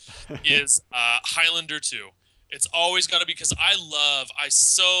call it, is Highlander 2. It's always got to be, because I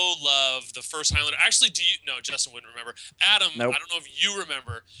so love the first Highlander. Actually, Justin wouldn't remember. Adam, Nope. I don't know if you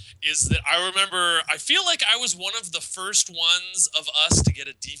remember, I feel like I was one of the first ones of us to get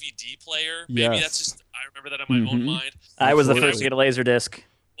a DVD player. Maybe Yes. that's just, I remember that in my own mind. I was the Absolutely. first to get a laser disc.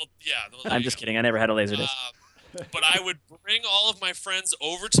 Well, yeah. well, there I'm you just go. kidding. I never had a laser disc. But I would bring all of my friends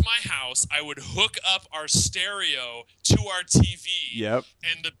over to my house. I would hook up our stereo to our TV. Yep.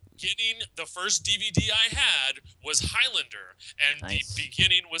 And the first DVD I had was Highlander. And Nice. the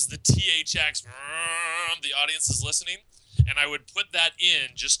beginning was the THX. The audience is listening. And I would put that in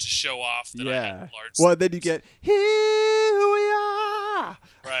just to show off that I Yeah. had large. Well, then you get here we are.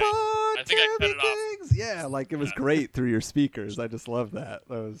 Right. I think I cut it off. Things. Yeah, like it was great through your speakers. I just love that.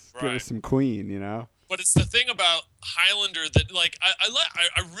 That was give Right. us some Queen, you know. But it's the thing about Highlander that, like, I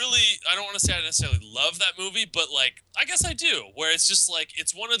don't want to say I necessarily love that movie, but, like, I guess I do. Where it's just, like,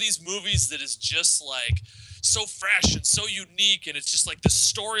 it's one of these movies that is just, like, so fresh and so unique, and it's just, like, the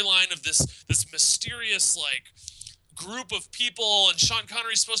storyline of this mysterious, like, group of people, and Sean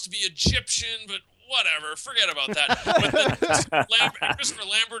Connery's supposed to be Egyptian, but whatever, forget about that. But then Christopher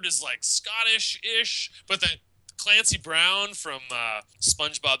Lambert is, like, Scottish-ish, but then Clancy Brown from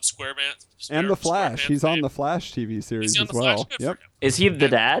SpongeBob SquarePants. And the Flash. SquarePants He's on fame. the Flash TV series Is he on as the Flash? well. Good for Yep. him. Is he the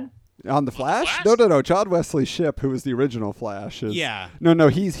dad? On the Flash? Flash? No. John Wesley Shipp, who was the original Flash, is Yeah. No,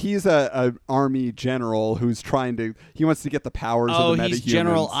 he's a army general who's he wants to get the powers Oh, of the metahumans. he's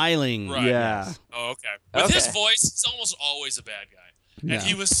General Eiling. Right. Yeah. Oh, okay. With his Okay. voice, he's almost always a bad guy. Yeah. And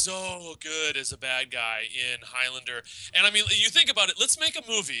he was so good as a bad guy in Highlander. And I mean, you think about it, let's make a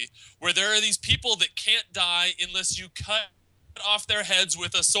movie where there are these people that can't die unless you cut off their heads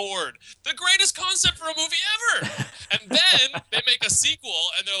with a sword. The greatest concept for a movie ever. And then they make a sequel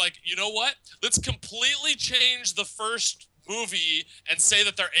and they're like, you know what? Let's completely change the first movie and say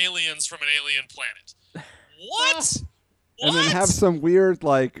that they're aliens from an alien planet. What? And then have some weird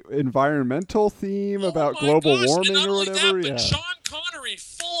like environmental theme about Oh my global gosh, warming and not or only whatever. That, Yeah. but Sean Connery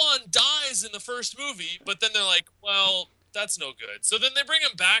full on dies in the first movie, but then they're like, well, that's no good. So then they bring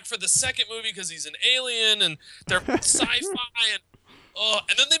him back for the second movie because he's an alien and they're sci-fi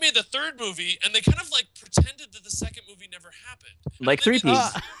and then they made the third movie and they kind of like pretended that the second movie never happened. And Like then they 3Ps. made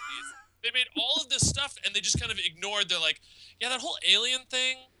these movies, they made all of this stuff and they just kind of ignored. They're like, yeah, that whole alien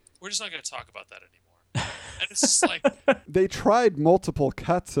thing, we're just not going to talk about that anymore. And it's just like, They tried multiple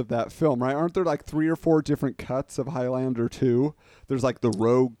cuts of that film, right? Aren't there like 3 or 4 different cuts of Highlander 2? There's like the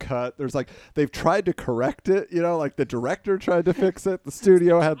rogue cut. There's like they've tried to correct it, you know, like the director tried to fix it. The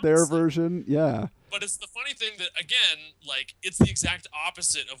studio had their version. Yeah. but it's the funny thing that, again, like, it's the exact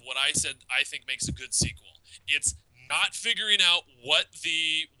opposite of what I said I think makes a good sequel. It's not figuring out what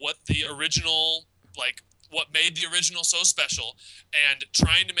the original, like, what made the original so special and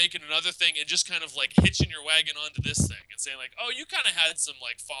trying to make it another thing and just kind of like hitching your wagon onto this thing and saying like, oh, you kind of had some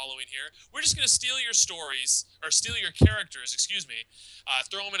like following here. We're just going to steal your stories or steal your characters,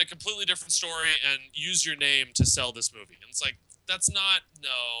 throw them in a completely different story and use your name to sell this movie. And it's like, this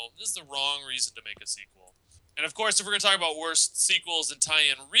is the wrong reason to make a sequel. And of course, if we're going to talk about worst sequels and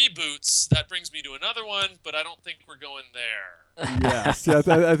tie-in reboots, that brings me to another one, but I don't think we're going there. Yes. Yeah,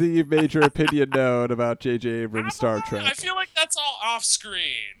 I think you've made your opinion known about J.J. Abrams' Star I Trek. feel like that's all off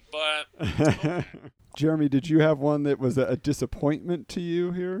screen, but Jeremy, did you have one that was a disappointment to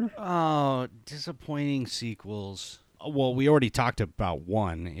you here? Oh, disappointing sequels. Well, we already talked about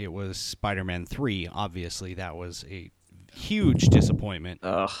one. It was Spider-Man 3. Obviously, that was a huge disappointment.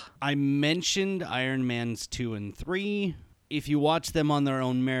 Ugh. I mentioned Iron Man's 2 and 3. if you watch them on their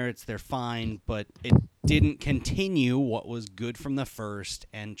own merits, they're fine, but it didn't continue what was good from the first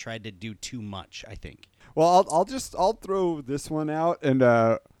and tried to do too much, I think. Well, I'll throw this one out, and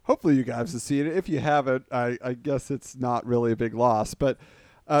hopefully you guys have seen it. If you haven't, I guess it's not really a big loss. But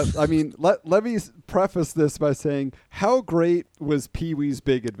I mean, let me preface this by saying, how great was Pee-wee's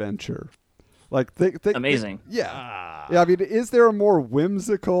Big Adventure? Like, amazing. Yeah. I mean, is there a more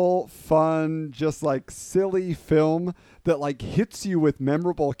whimsical, fun, just like silly film that like hits you with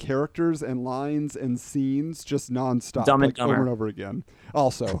memorable characters and lines and scenes just nonstop, Dumb and like Dumber. over and over again?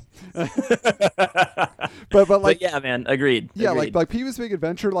 Also, but yeah, man, agreed. yeah, agreed. like Pee-wee's Big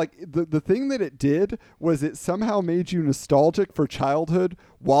Adventure, like the thing that it did was it somehow made you nostalgic for childhood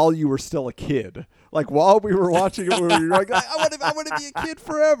while you were still a kid. Like while we were watching it, we were like, I want to be a kid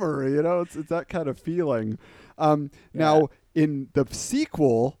forever. You know, it's that kind of feeling. Now in the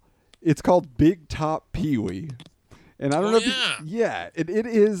sequel, it's called Big Top Pee-wee. And I don't know if it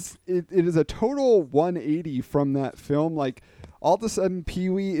is a total 180 from that film. Like all of a sudden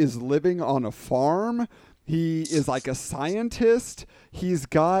Pee-wee is living on a farm. He is like a scientist. He's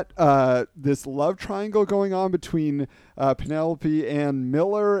got this love triangle going on between Penelope and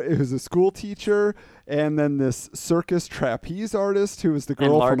Miller, who's a school teacher, and then this circus trapeze artist who is the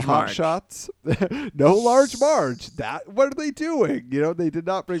girl from Hot Shots. No Large Marge. What are they doing? You know, they did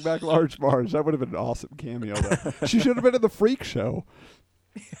not bring back Large Marge. That would have been an awesome cameo. She should have been in the Freak Show.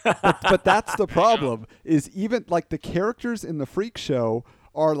 But that's the problem, is even like the characters in the Freak Show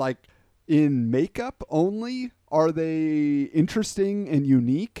are like, in makeup only are they interesting and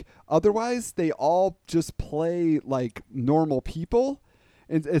unique. Otherwise, they all just play like normal people.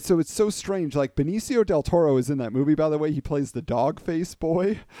 And so it's so strange. Like Benicio del Toro is in that movie, by the way. He plays the dog face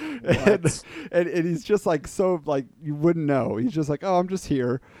boy. And he's just like, so like, you wouldn't know. He's just like, oh, I'm just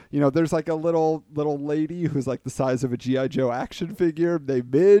here. You know, there's like a little lady who's like the size of a G.I. Joe action figure. They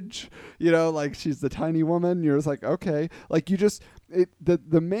Midge, you know, like she's the tiny woman. You're just like, okay. Like you just,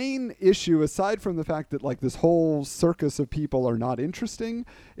 the main issue, aside from the fact that like this whole circus of people are not interesting,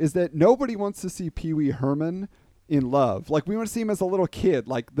 is that nobody wants to see Pee-wee Herman in love. Like we want to see him as a little kid,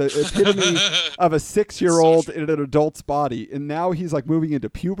 like the epitome of a 6-year-old in an adult's body. And now he's like moving into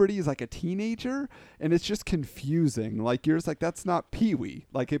puberty. He's like a teenager, and it's just confusing. Like you're just like, that's not Pee-wee.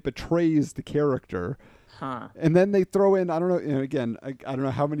 Like it betrays the character. Huh. And then they throw in, I don't know, and again, I don't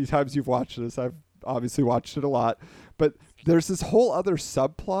know how many times you've watched this. I've obviously watched it a lot, but there's this whole other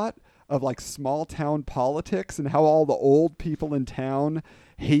subplot of like small town politics and how all the old people in town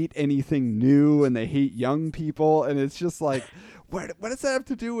hate anything new and they hate young people, and it's just like, what does that have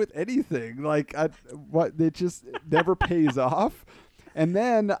to do with anything? Like it just never pays off. And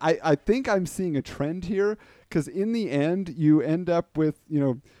then I think I'm seeing a trend here, because in the end you end up with, you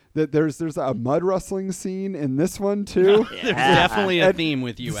know, that there's a mud wrestling scene in this one too. There's definitely a theme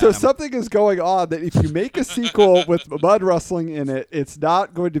with you, So Adam. something is going on that if you make a sequel with mud wrestling in it, it's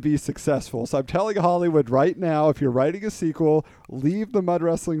not going to be successful. So I'm telling Hollywood right now, if you're writing a sequel, leave the mud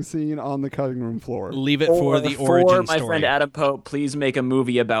wrestling scene on the cutting room floor. Leave it for the origin my story. friend Adam Pope, please make a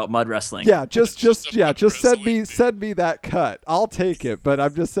movie about mud wrestling. Yeah, just send me wrestling. that cut. I'll take it, but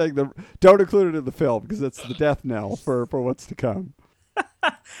I'm just saying don't include it in the film, because it's the death knell for what's to come.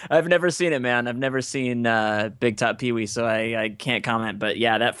 I've never seen it, man. I've never seen Big Top Pee-wee, so I can't comment. But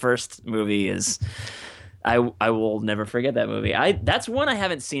yeah, that first movie is, I will never forget that movie. That's one I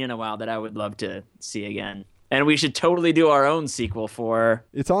haven't seen in a while that I would love to see again. And we should totally do our own sequel for.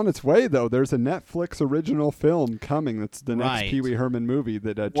 It's on its way, though. There's a Netflix original film coming. That's the next Right. Pee-wee Herman movie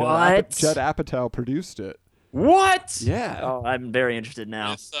that What? Judd Apatow produced it. What? Yeah. Oh, I'm very interested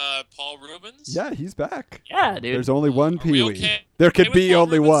now. With Paul Rubens? Yeah, he's back. Yeah, dude. There's only one Are we Pee-wee. okay? There could with be Paul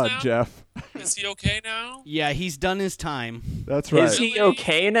only Rubens one, now? Jeff. Is he okay now? Yeah, he's done his time. That's right. Is he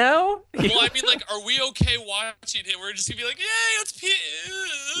okay now? Well, I mean, like, are we okay watching him? We're just gonna be like, yay, it's P.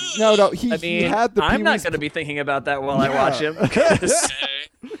 No, I he mean, had the I'm not Pee-wee's going to be thinking about that while I watch him. Okay.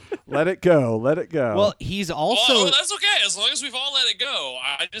 Let it go. Let it go. Well, he's also Well, that's okay, as long as we've all let it go.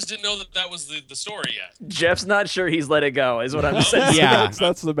 I just didn't know that was the story yet. Jeff's not sure he's let it go, is what I'm saying. Yeah.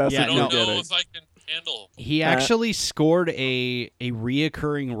 that's the message Yeah, I don't you're no. know getting. if I can handle. he actually scored a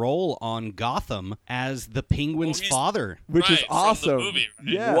reoccurring role on Gotham as the Penguin's he's- father. Which is Right, from the awesome. movie, right?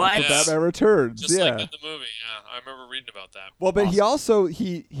 Yeah, What? for Batman Returns. Just yeah. like in the movie. Yeah, I remember reading about that. Well, but he also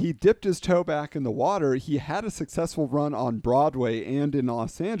he dipped his toe back in the water. He had a successful run on Broadway and in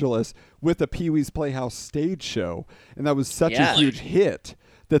Los Angeles with the Pee-wee's Playhouse stage show, and that was such Yeah. a huge hit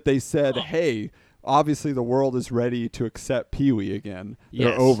that they said, "Hey, obviously the world is ready to accept Pee-wee again. They're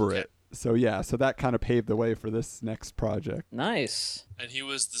Yes. over it." So yeah, so that kind of paved the way for this next project Nice. And he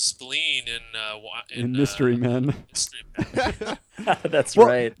was the spleen in Mystery Men. Mystery Men. That's Well,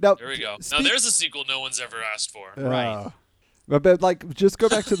 right. Now, There we go. Now speak- there's a sequel no one's ever asked for. Right. But like, just go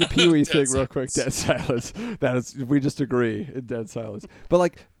back to the Pee Wee Dead thing real quick. Dead silence. That is, we just agree in dead silence. But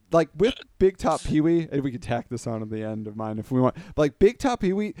like with Big Top Pee Wee, and we could tack this on at the end of mine if we want. But like Big Top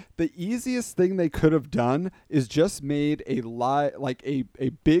Pee Wee, the easiest thing they could have done is just made a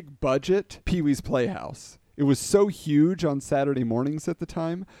big budget Pee Wee's Playhouse. It was so huge on Saturday mornings at the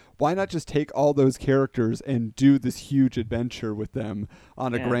time. Why not just take all those characters and do this huge adventure with them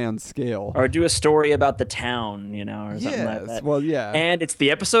on a grand scale? Or do a story about the town, or something like Yes, that. well, yeah. And it's the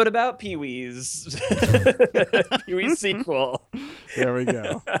episode about Pee-wee's. Pee-wee's sequel. There we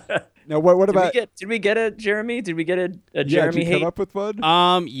go. Now, what about? Did we get a Jeremy? Did we get a Yeah, Jeremy did you hate? come up with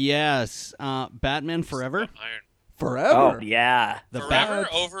one? Yes. Batman Forever. Iron. Forever. Oh, yeah. The Forever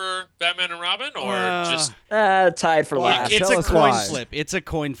over Batman and Robin, or just Tied for Well, last. It's Tell a us coin why. flip. It's a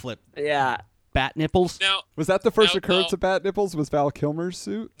coin flip. Yeah. Bat nipples? now? Was that the first No, occurrence no. of Bat Nipples? Was Val Kilmer's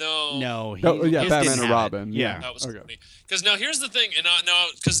suit? No, No. He, No, yeah, his Batman didn't and have Robin, It. yeah. that was Okay. funny. Because now here's the thing, and now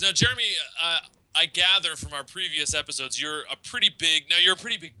Jeremy, I gather from our previous episodes, you're a pretty big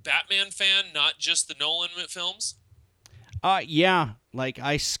Batman fan, not just the Nolan films. Yeah. Like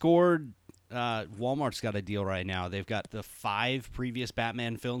I scored. Walmart's got a deal right now. They've got the 5 previous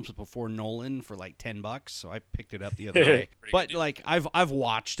Batman films before Nolan for like $10. So I picked it up the other day. Pretty But good. like I've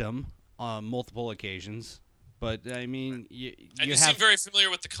watched them on multiple occasions. But I mean, And you have seem very familiar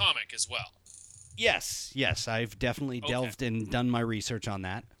with the comic as well. yes. I've definitely Okay. delved and done my research on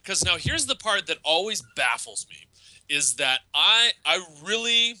that. Because now here's the part that always baffles me, is that I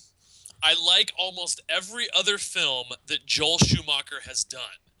like almost every other film that Joel Schumacher has done.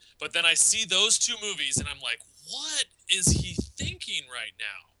 But then I see those 2 movies and I'm like, what is he thinking right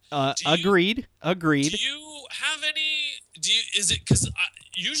now? Do you- Agreed. Do you have any? Is it because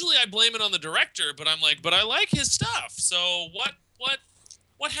usually I blame it on the director, but I'm like, but I like his stuff. So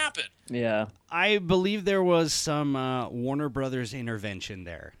what happened? Yeah. I believe there was some Warner Brothers intervention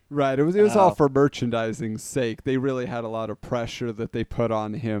there. Right. It was all for merchandising's sake. They really had a lot of pressure that they put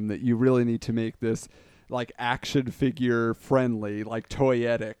on him that you really need to make this like action figure friendly, like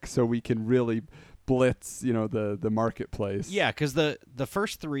toyetic, so we can really blitz, the marketplace. Yeah, because the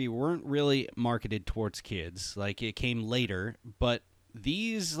first 3 weren't really marketed towards kids. Like it came later, but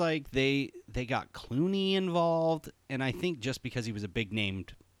these like they got Clooney involved, and I think just because he was a big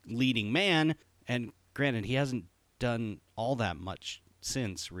named leading man, and granted he hasn't done all that much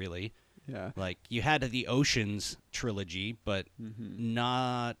since really. Yeah. Like you had the Oceans trilogy, but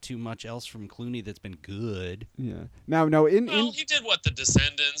not too much else from Clooney that's been good. Yeah. Now, no, Well, he did what? The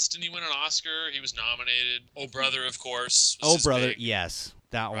Descendants. Didn't he win an Oscar? He was nominated. Oh Brother, of course. was Oh his brother, big- yes,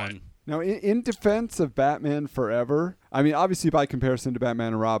 that Right. one. Now, in defense of Batman Forever, I mean, obviously by comparison to Batman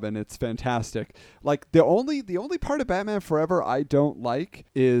and Robin, it's fantastic. Like the only part of Batman Forever I don't like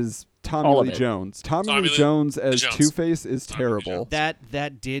is Tommy All of Lee it. Jones. Tommy Tommy Lee Lee Jones as Jones. Two-Face is Tommy Lee terrible. Jones.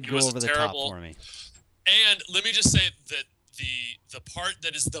 That did It go was over the terrible. top for me. And let me just say that the part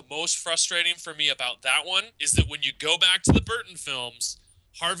that is the most frustrating for me about that one is that when you go back to the Burton films,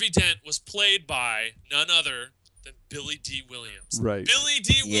 Harvey Dent was played by none other than Billy D. Williams. Right. Billy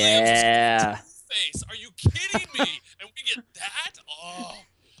D. Williams Yeah. was Two-Face. Are you kidding me? And we get that? Oh.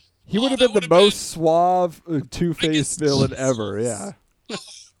 He would have that been the would've most suave guess- Two-Face villain ever. Yeah.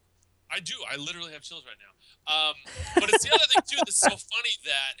 I do. I literally have chills right now. But it's the other thing too that's so funny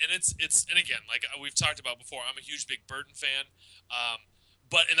that, and it's and again, like we've talked about before, I'm a huge big Burton fan,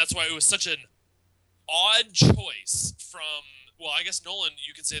 and that's why it was such an odd choice from. Well, I guess Nolan,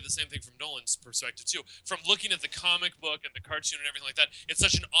 you could say the same thing from Nolan's perspective too. From looking at the comic book and the cartoon and everything like that, it's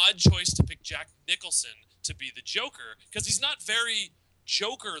such an odd choice to pick Jack Nicholson to be the Joker because he's not very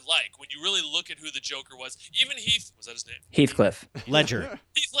Joker-like when you really look at who the Joker was. Even Heath, was that his name? Heathcliff. Ledger.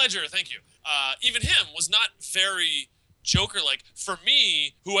 Heath Ledger, thank you. Even him was not very Joker-like. For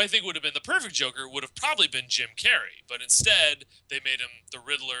me, who I think would have been the perfect Joker would have probably been Jim Carrey. But instead, they made him the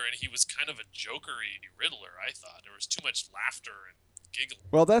Riddler, and he was kind of a Joker-y Riddler, I thought. There was too much laughter and giggling.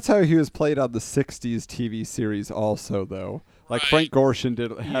 Well, that's how he was played on the 60s TV series also, though. Like Right. Frank Gorshin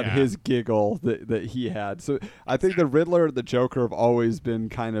had Yeah. his giggle that he had. So I think the Riddler and the Joker have always been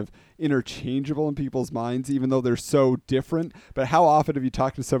kind of interchangeable in people's minds, even though they're so different. But how often have you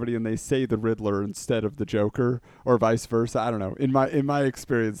talked to somebody and they say the Riddler instead of the Joker, or vice versa? I don't know. In my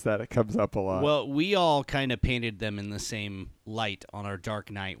experience, that it comes up a lot. Well, we all kind of painted them in the same light on our Dark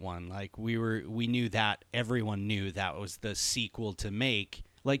Knight one. Like we knew that everyone knew that was the sequel to make.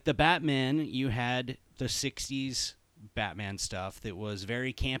 Like the Batman, you had the 60s Batman stuff that was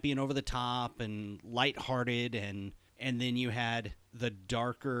very campy and over the top and lighthearted, and then you had the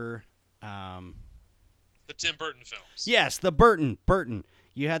darker. The Tim Burton films. Yes, the Burton.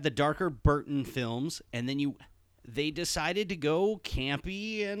 You had the darker Burton films, and then they decided to go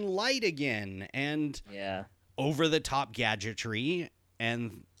campy and light again, and over the top gadgetry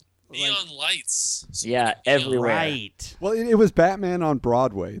and neon lights. Everywhere. Right. Well, it was Batman on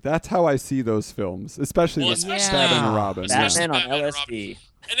Broadway. That's how I see those films, especially Batman and Robin. Batman on Batman and LSD.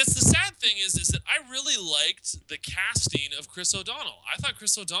 And it's the sad thing is that I really liked the casting of Chris O'Donnell. I thought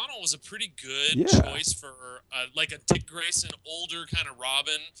Chris O'Donnell was a pretty good choice for like a Dick Grayson, older kind of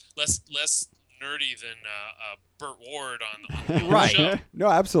Robin, less nerdy than Burt Ward on the show. No,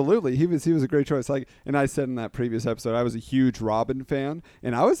 absolutely. He was a great choice. Like, and I said in that previous episode, I was a huge Robin fan,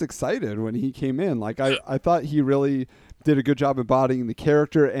 and I was excited when he came in. Like, I thought he really did a good job embodying the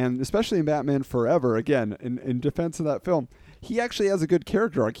character, and especially in Batman Forever, again, in defense of that film, he actually has a good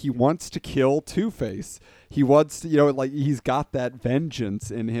character arc. He wants to kill Two-Face. He wants to, like, he's got that vengeance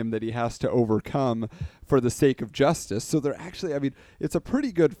in him that he has to overcome for the sake of justice. So they're actually, I mean, it's a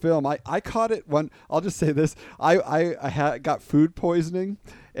pretty good film. I caught it when, I'll just say this, I got food poisoning,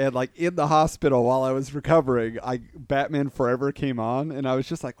 and like in the hospital while I was recovering, Batman Forever came on, and I was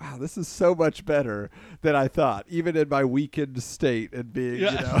just like, wow, this is so much better than I thought, even in my weakened state and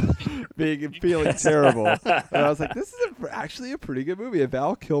being, feeling terrible. And I was like, this is actually a pretty good movie. And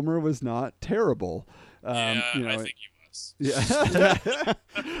Val Kilmer was not terrible. I think he was. Yeah,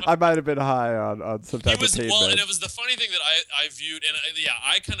 I might have been high on some type of pain and meds. it was the funny thing that I viewed, and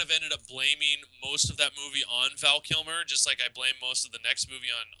I kind of ended up blaming most of that movie on Val Kilmer, just like I blame most of the next movie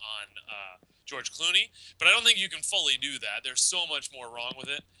on George Clooney. But I don't think you can fully do that. There's so much more wrong with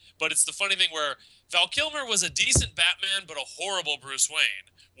it. But it's the funny thing where Val Kilmer was a decent Batman, but a horrible Bruce Wayne,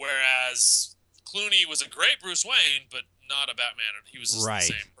 whereas Clooney was a great Bruce Wayne, but not a Batman. He was just the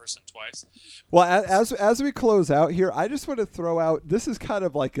same person twice. Well, as we close out here, I just want to throw out, this is kind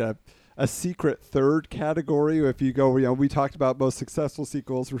of like a secret third category. If you go, we talked about most successful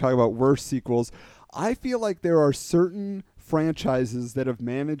sequels, we're talking about worst sequels. I feel like there are certain franchises that have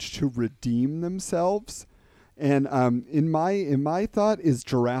managed to redeem themselves, and in my thought is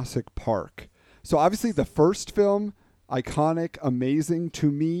Jurassic Park. So obviously the first film, iconic, amazing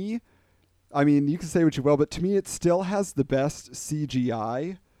to me. I mean, you can say what you will, but to me, it still has the best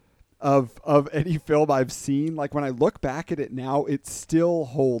CGI of any film I've seen. Like, when I look back at it now, it still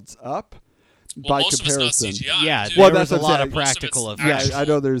holds up by most comparison. Of it's not CGI, Yeah, too. there that's was a what I'm lot saying. of practical Most of effects. it's Yeah, I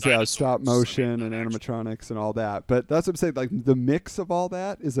know there's dinosaurs, stop motion not and actual. animatronics and all that, but that's what I'm saying. Like, the mix of all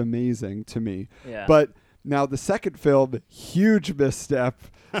that is amazing to me. Yeah. But now the second film, huge misstep.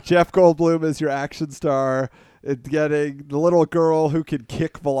 Jeff Goldblum is your action star. It's getting the little girl who can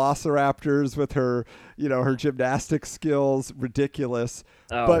kick velociraptors with her, her gymnastic skills, ridiculous.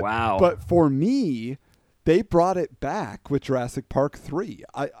 Oh, wow. But for me, they brought it back with Jurassic Park 3.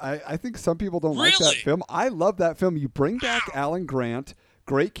 I think some people don't like that Really? film. I love that film. You bring back Alan Grant,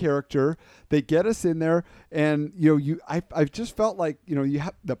 great character. They get us in there, and I've just felt like you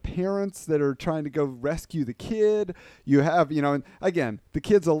have the parents that are trying to go rescue the kid. You have and again, the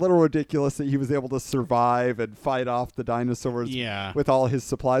kid's a little ridiculous that he was able to survive and fight off the dinosaurs with all his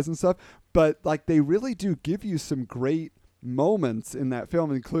supplies and stuff. But like, they really do give you some great moments in that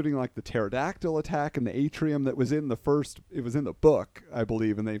film, including like the pterodactyl attack in the atrium that was in the first. It was in the book, I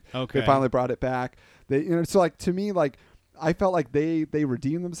believe, and they finally brought it back. So like, to me, like, I felt like they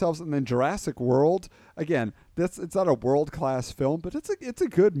redeemed themselves. And then Jurassic World, again, it's not a world-class film, but it's a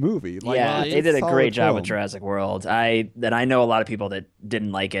good movie. Like, they did a great job with film. Jurassic World. I know a lot of people that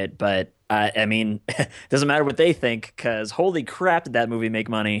didn't like it, but I mean, it doesn't matter what they think, because holy crap, did that movie make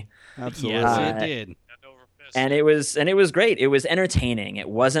money? Absolutely. Yes, it did. And it was great. It was entertaining. It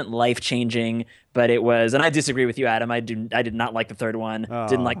wasn't life-changing, but it was. And I disagree with you, Adam. I did not like the third one.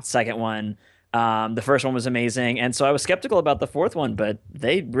 Didn't like the second one. The first one was amazing, and so I was skeptical about the fourth one, but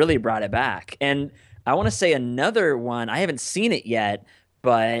they really brought it back. And I want to say another one. I haven't seen it yet,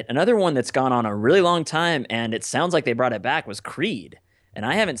 but another one that's gone on a really long time, and it sounds like they brought it back, was Creed. And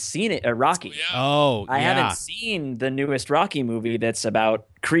I haven't seen it. Rocky. I haven't seen the newest Rocky movie that's about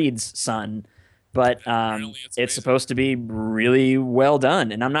Creed's son. But it's supposed to be really well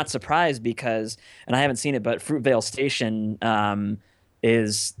done, and I'm not surprised because, and I haven't seen it, but Fruitvale Station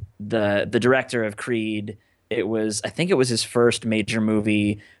is the director of Creed. I think it was his first major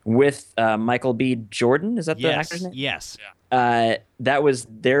movie with Michael B. Jordan. Is that the actor's name? Yes. That was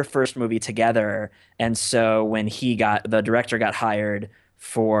their first movie together, and so when the director got hired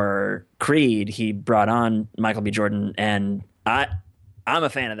for Creed, he brought on Michael B. Jordan, and I'm a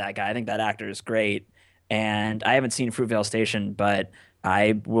fan of that guy. I think that actor is great. And I haven't seen Fruitvale Station, but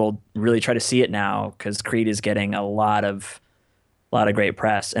I will really try to see it now because Creed is getting a lot of great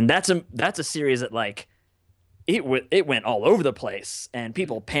press, and that's a series that like it went all over the place, and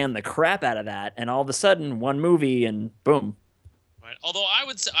people panned the crap out of that, and all of a sudden one movie and boom. Right. Although I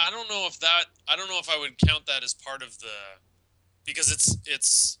would say I don't know if I would count that as part of the, because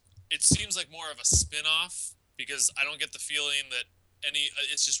it seems like more of a spin-off, because I don't get the feeling that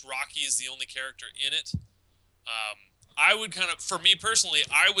it's just Rocky is the only character in it. I would kind of, for me personally,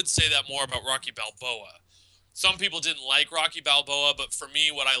 I would say that more about Rocky Balboa. Some people didn't like Rocky Balboa, but for me,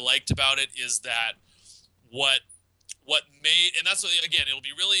 what I liked about it is that what made, and that's what, again, it'll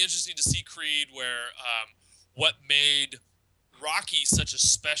be really interesting to see Creed, where what made Rocky such a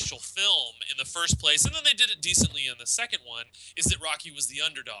special film in the first place, and then they did it decently in the second one, is that Rocky was the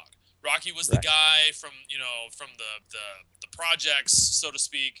underdog. Rocky was the guy from the projects, so to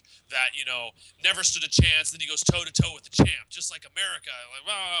speak, that never stood a chance. Then he goes toe to toe with the champ, just like America. Like,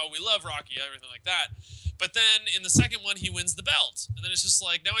 wow, we love Rocky, everything like that. But then in the second one, he wins the belt, and then it's just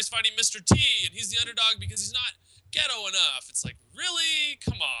like now he's fighting Mr. T, and he's the underdog because he's not ghetto enough. It's like, really?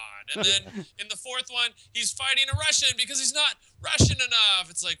 Come on. And then in the fourth one, he's fighting a Russian because he's not Russian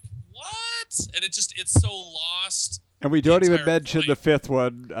enough. It's like, what? And it's so lost. And we don't even mention the fifth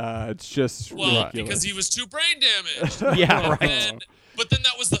one. It's just ridiculous. Because he was too brain damaged. Yeah, right. But then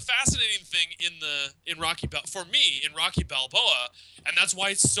that was the fascinating thing in Rocky for me in Rocky Balboa, and that's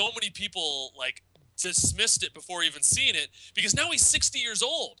why so many people like dismissed it before even seeing it, because now he's 60 years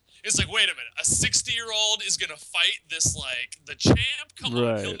old. It's like, wait a minute, a 60-year-old is gonna fight this like the champ? Come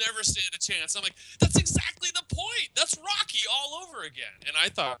on, he'll never stand a chance. I'm like, that's exactly the point. That's Rocky all over again. And I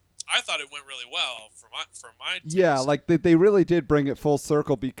thought it went really well for my taste. Yeah, like they really did bring it full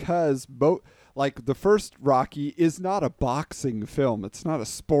circle, because both, like, the first Rocky is not a boxing film. It's not a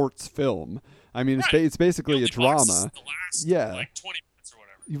sports film. I mean, it's basically a drama. The last, like 20 minutes or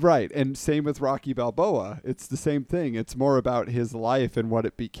whatever. Right, and same with Rocky Balboa. It's the same thing. It's more about his life and what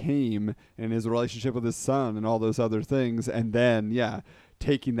it became, and his relationship with his son, and all those other things. And then,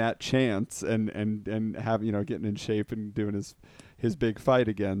 taking that chance and having, getting in shape and doing his big fight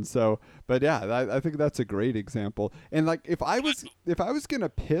again. So, but I think that's a great example. And like, if I was gonna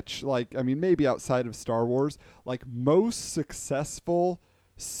pitch, like, I mean, maybe outside of Star Wars, like, most successful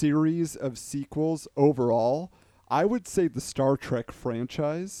series of sequels overall, I would say the Star Trek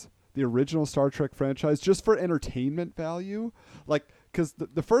franchise, the original Star Trek franchise, just for entertainment value. Like, because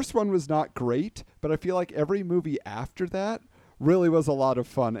the first one was not great, but I feel like every movie after that really was a lot of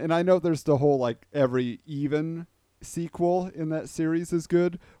fun. And I know there's the whole, like, every even sequel in that series is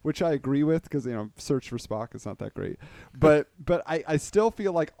good, which I agree with, because Search for Spock is not that great, but I still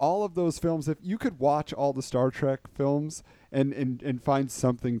feel like all of those films, if you could watch all the Star Trek films and find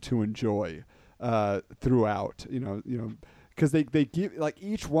something to enjoy throughout, because they give, like,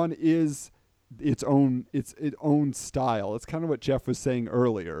 each one is its own style. It's kind of what Jeff was saying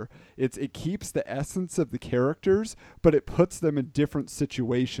earlier. It keeps the essence of the characters, but it puts them in different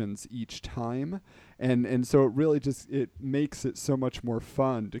situations each time. And so it really it makes it so much more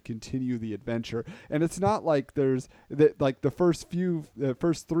fun to continue the adventure. And it's not like there's like the first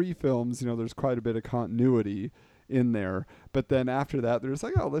three films, there's quite a bit of continuity in there, but then after that there's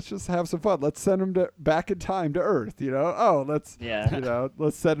like, oh, let's just have some fun, let's send them back in time to Earth, let's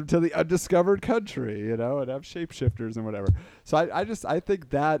send them to the undiscovered country, and have shapeshifters and whatever. So I think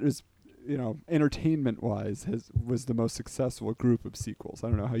that is, entertainment wise was the most successful group of sequels. I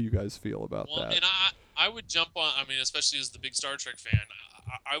don't know how you guys feel about that. And I would jump on, I mean, especially as the big Star Trek fan,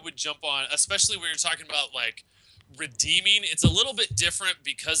 I would jump on, especially when you're talking about like redeeming. It's a little bit different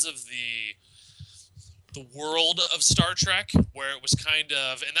because of the world of Star Trek, where it was kind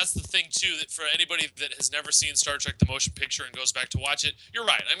of, and that's the thing too, that for anybody that has never seen Star Trek the motion picture and goes back to watch it, you're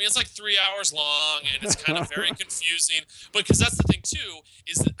right. I mean, it's like 3 hours long, and it's kind of very confusing, but because that's the thing too,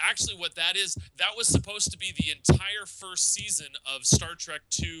 is that actually what that is, that was supposed to be the entire first season of Star Trek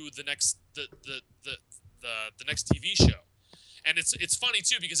 2, the next TV show. And it's funny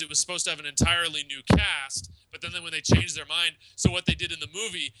too, because it was supposed to have an entirely new cast, but then when they changed their mind, so what they did in the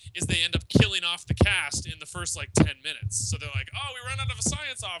movie is they end up killing off the cast in the first like 10 minutes. So they're like, oh, we ran out of a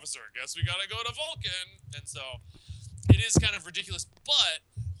science officer, guess we gotta go to Vulcan. And so it is kind of ridiculous, but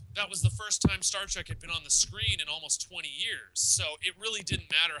that was the first time Star Trek had been on the screen in almost 20 years. So it really didn't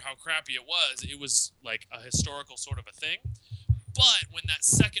matter how crappy it was. It was like a historical sort of a thing. But when that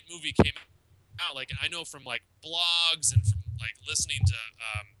second movie came out, like, I know from like blogs and from like listening to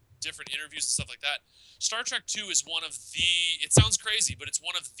different interviews and stuff like that, Star Trek 2 is one of it sounds crazy, but it's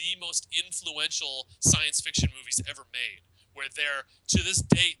one of the most influential science fiction movies ever made, where to this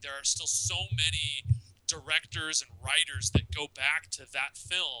date, there are still so many directors and writers that go back to that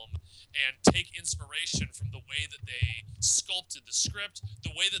film and take inspiration from the way that they sculpted the script,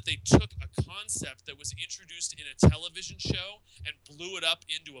 the way that they took a concept that was introduced in a television show and blew it up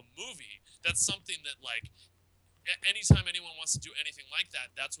into a movie. That's something that, like, anytime anyone wants to do anything like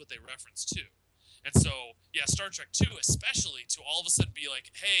that, that's what they reference to. And so, yeah, Star Trek 2 especially, to all of a sudden be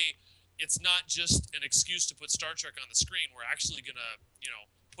like, hey, it's not just an excuse to put Star Trek on the screen. We're actually going to,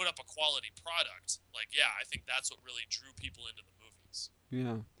 put up a quality product. Like, yeah, I think that's what really drew people into the movies.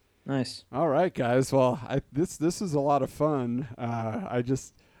 Yeah. Nice. All right, guys. Well, this is a lot of fun.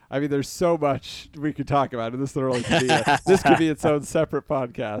 There's so much we could talk about, and this literally could be this could be its own separate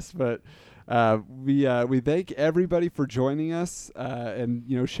podcast. But we thank everybody for joining us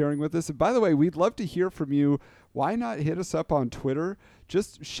and sharing with us. And by the way, we'd love to hear from you. Why not hit us up on Twitter?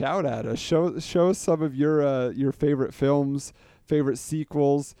 Just shout at us. Show us some of your favorite films, favorite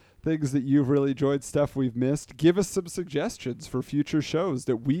sequels, things that you've really enjoyed, stuff we've missed. Give us some suggestions for future shows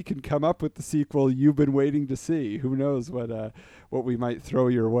that we can come up with the sequel you've been waiting to see. Who knows what we might throw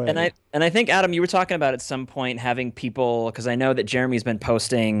your way. And I think, Adam, you were talking about at some point having people, because I know that Jeremy's been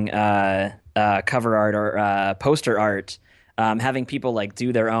posting cover art or poster art, having people like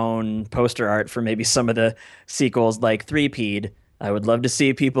do their own poster art for maybe some of the sequels, like Threepeat. I would love to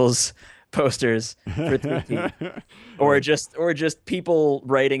see people's posters for Threepeat. Or just people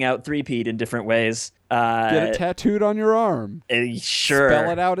writing out Threepeat in different ways. Get it tattooed on your arm. Sure.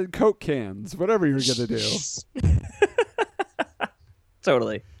 Spell it out in Coke cans. Whatever you're gonna do.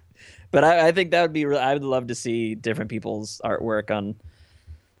 Totally. But I think that would be. I would love to see different people's artwork on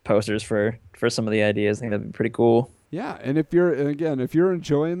posters for some of the ideas. I think that'd be pretty cool. Yeah, and if you're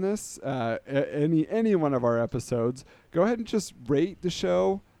enjoying this, any one of our episodes, go ahead and just rate the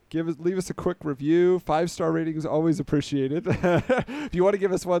show. Leave us a quick review. 5-star rating is always appreciated. If you want to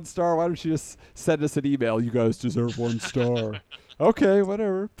give us 1 star, why don't you just send us an email? You guys deserve 1 star. Okay,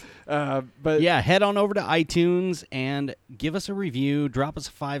 whatever. But yeah, head on over to iTunes and give us a review. Drop us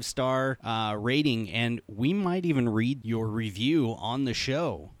a 5-star rating, and we might even read your review on the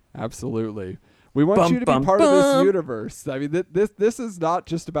show. Absolutely. We want you to be part of this universe. I mean, this is not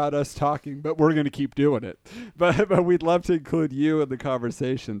just about us talking, but we're going to keep doing it. But we'd love to include you in the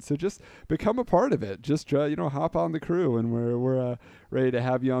conversation. So just become a part of it. Just hop on the crew, and we're ready to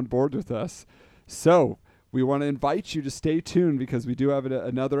have you on board with us. So we want to invite you to stay tuned because we do have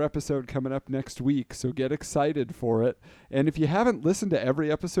another episode coming up next week. So get excited for it. And if you haven't listened to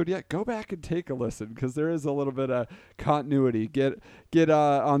every episode yet, go back and take a listen because there is a little bit of continuity. Get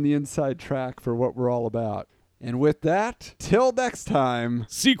on the inside track for what we're all about. And with that, till next time,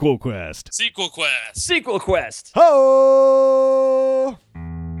 Sequel Quest. Sequel Quest. Sequel Quest. Ho!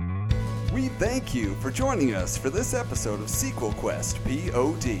 We thank you for joining us for this episode of Sequel Quest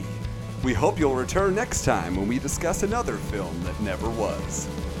POD. We hope you'll return next time when we discuss another film that never was.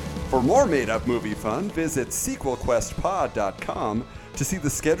 For more made-up movie fun, visit sequelquestpod.com to see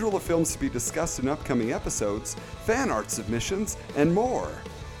the schedule of films to be discussed in upcoming episodes, fan art submissions, and more.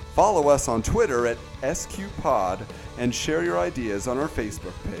 Follow us on Twitter at SQPod and share your ideas on our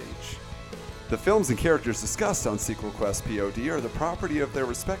Facebook page. The films and characters discussed on Sequel Quest POD are the property of their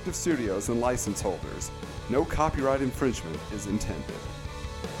respective studios and license holders. No copyright infringement is intended.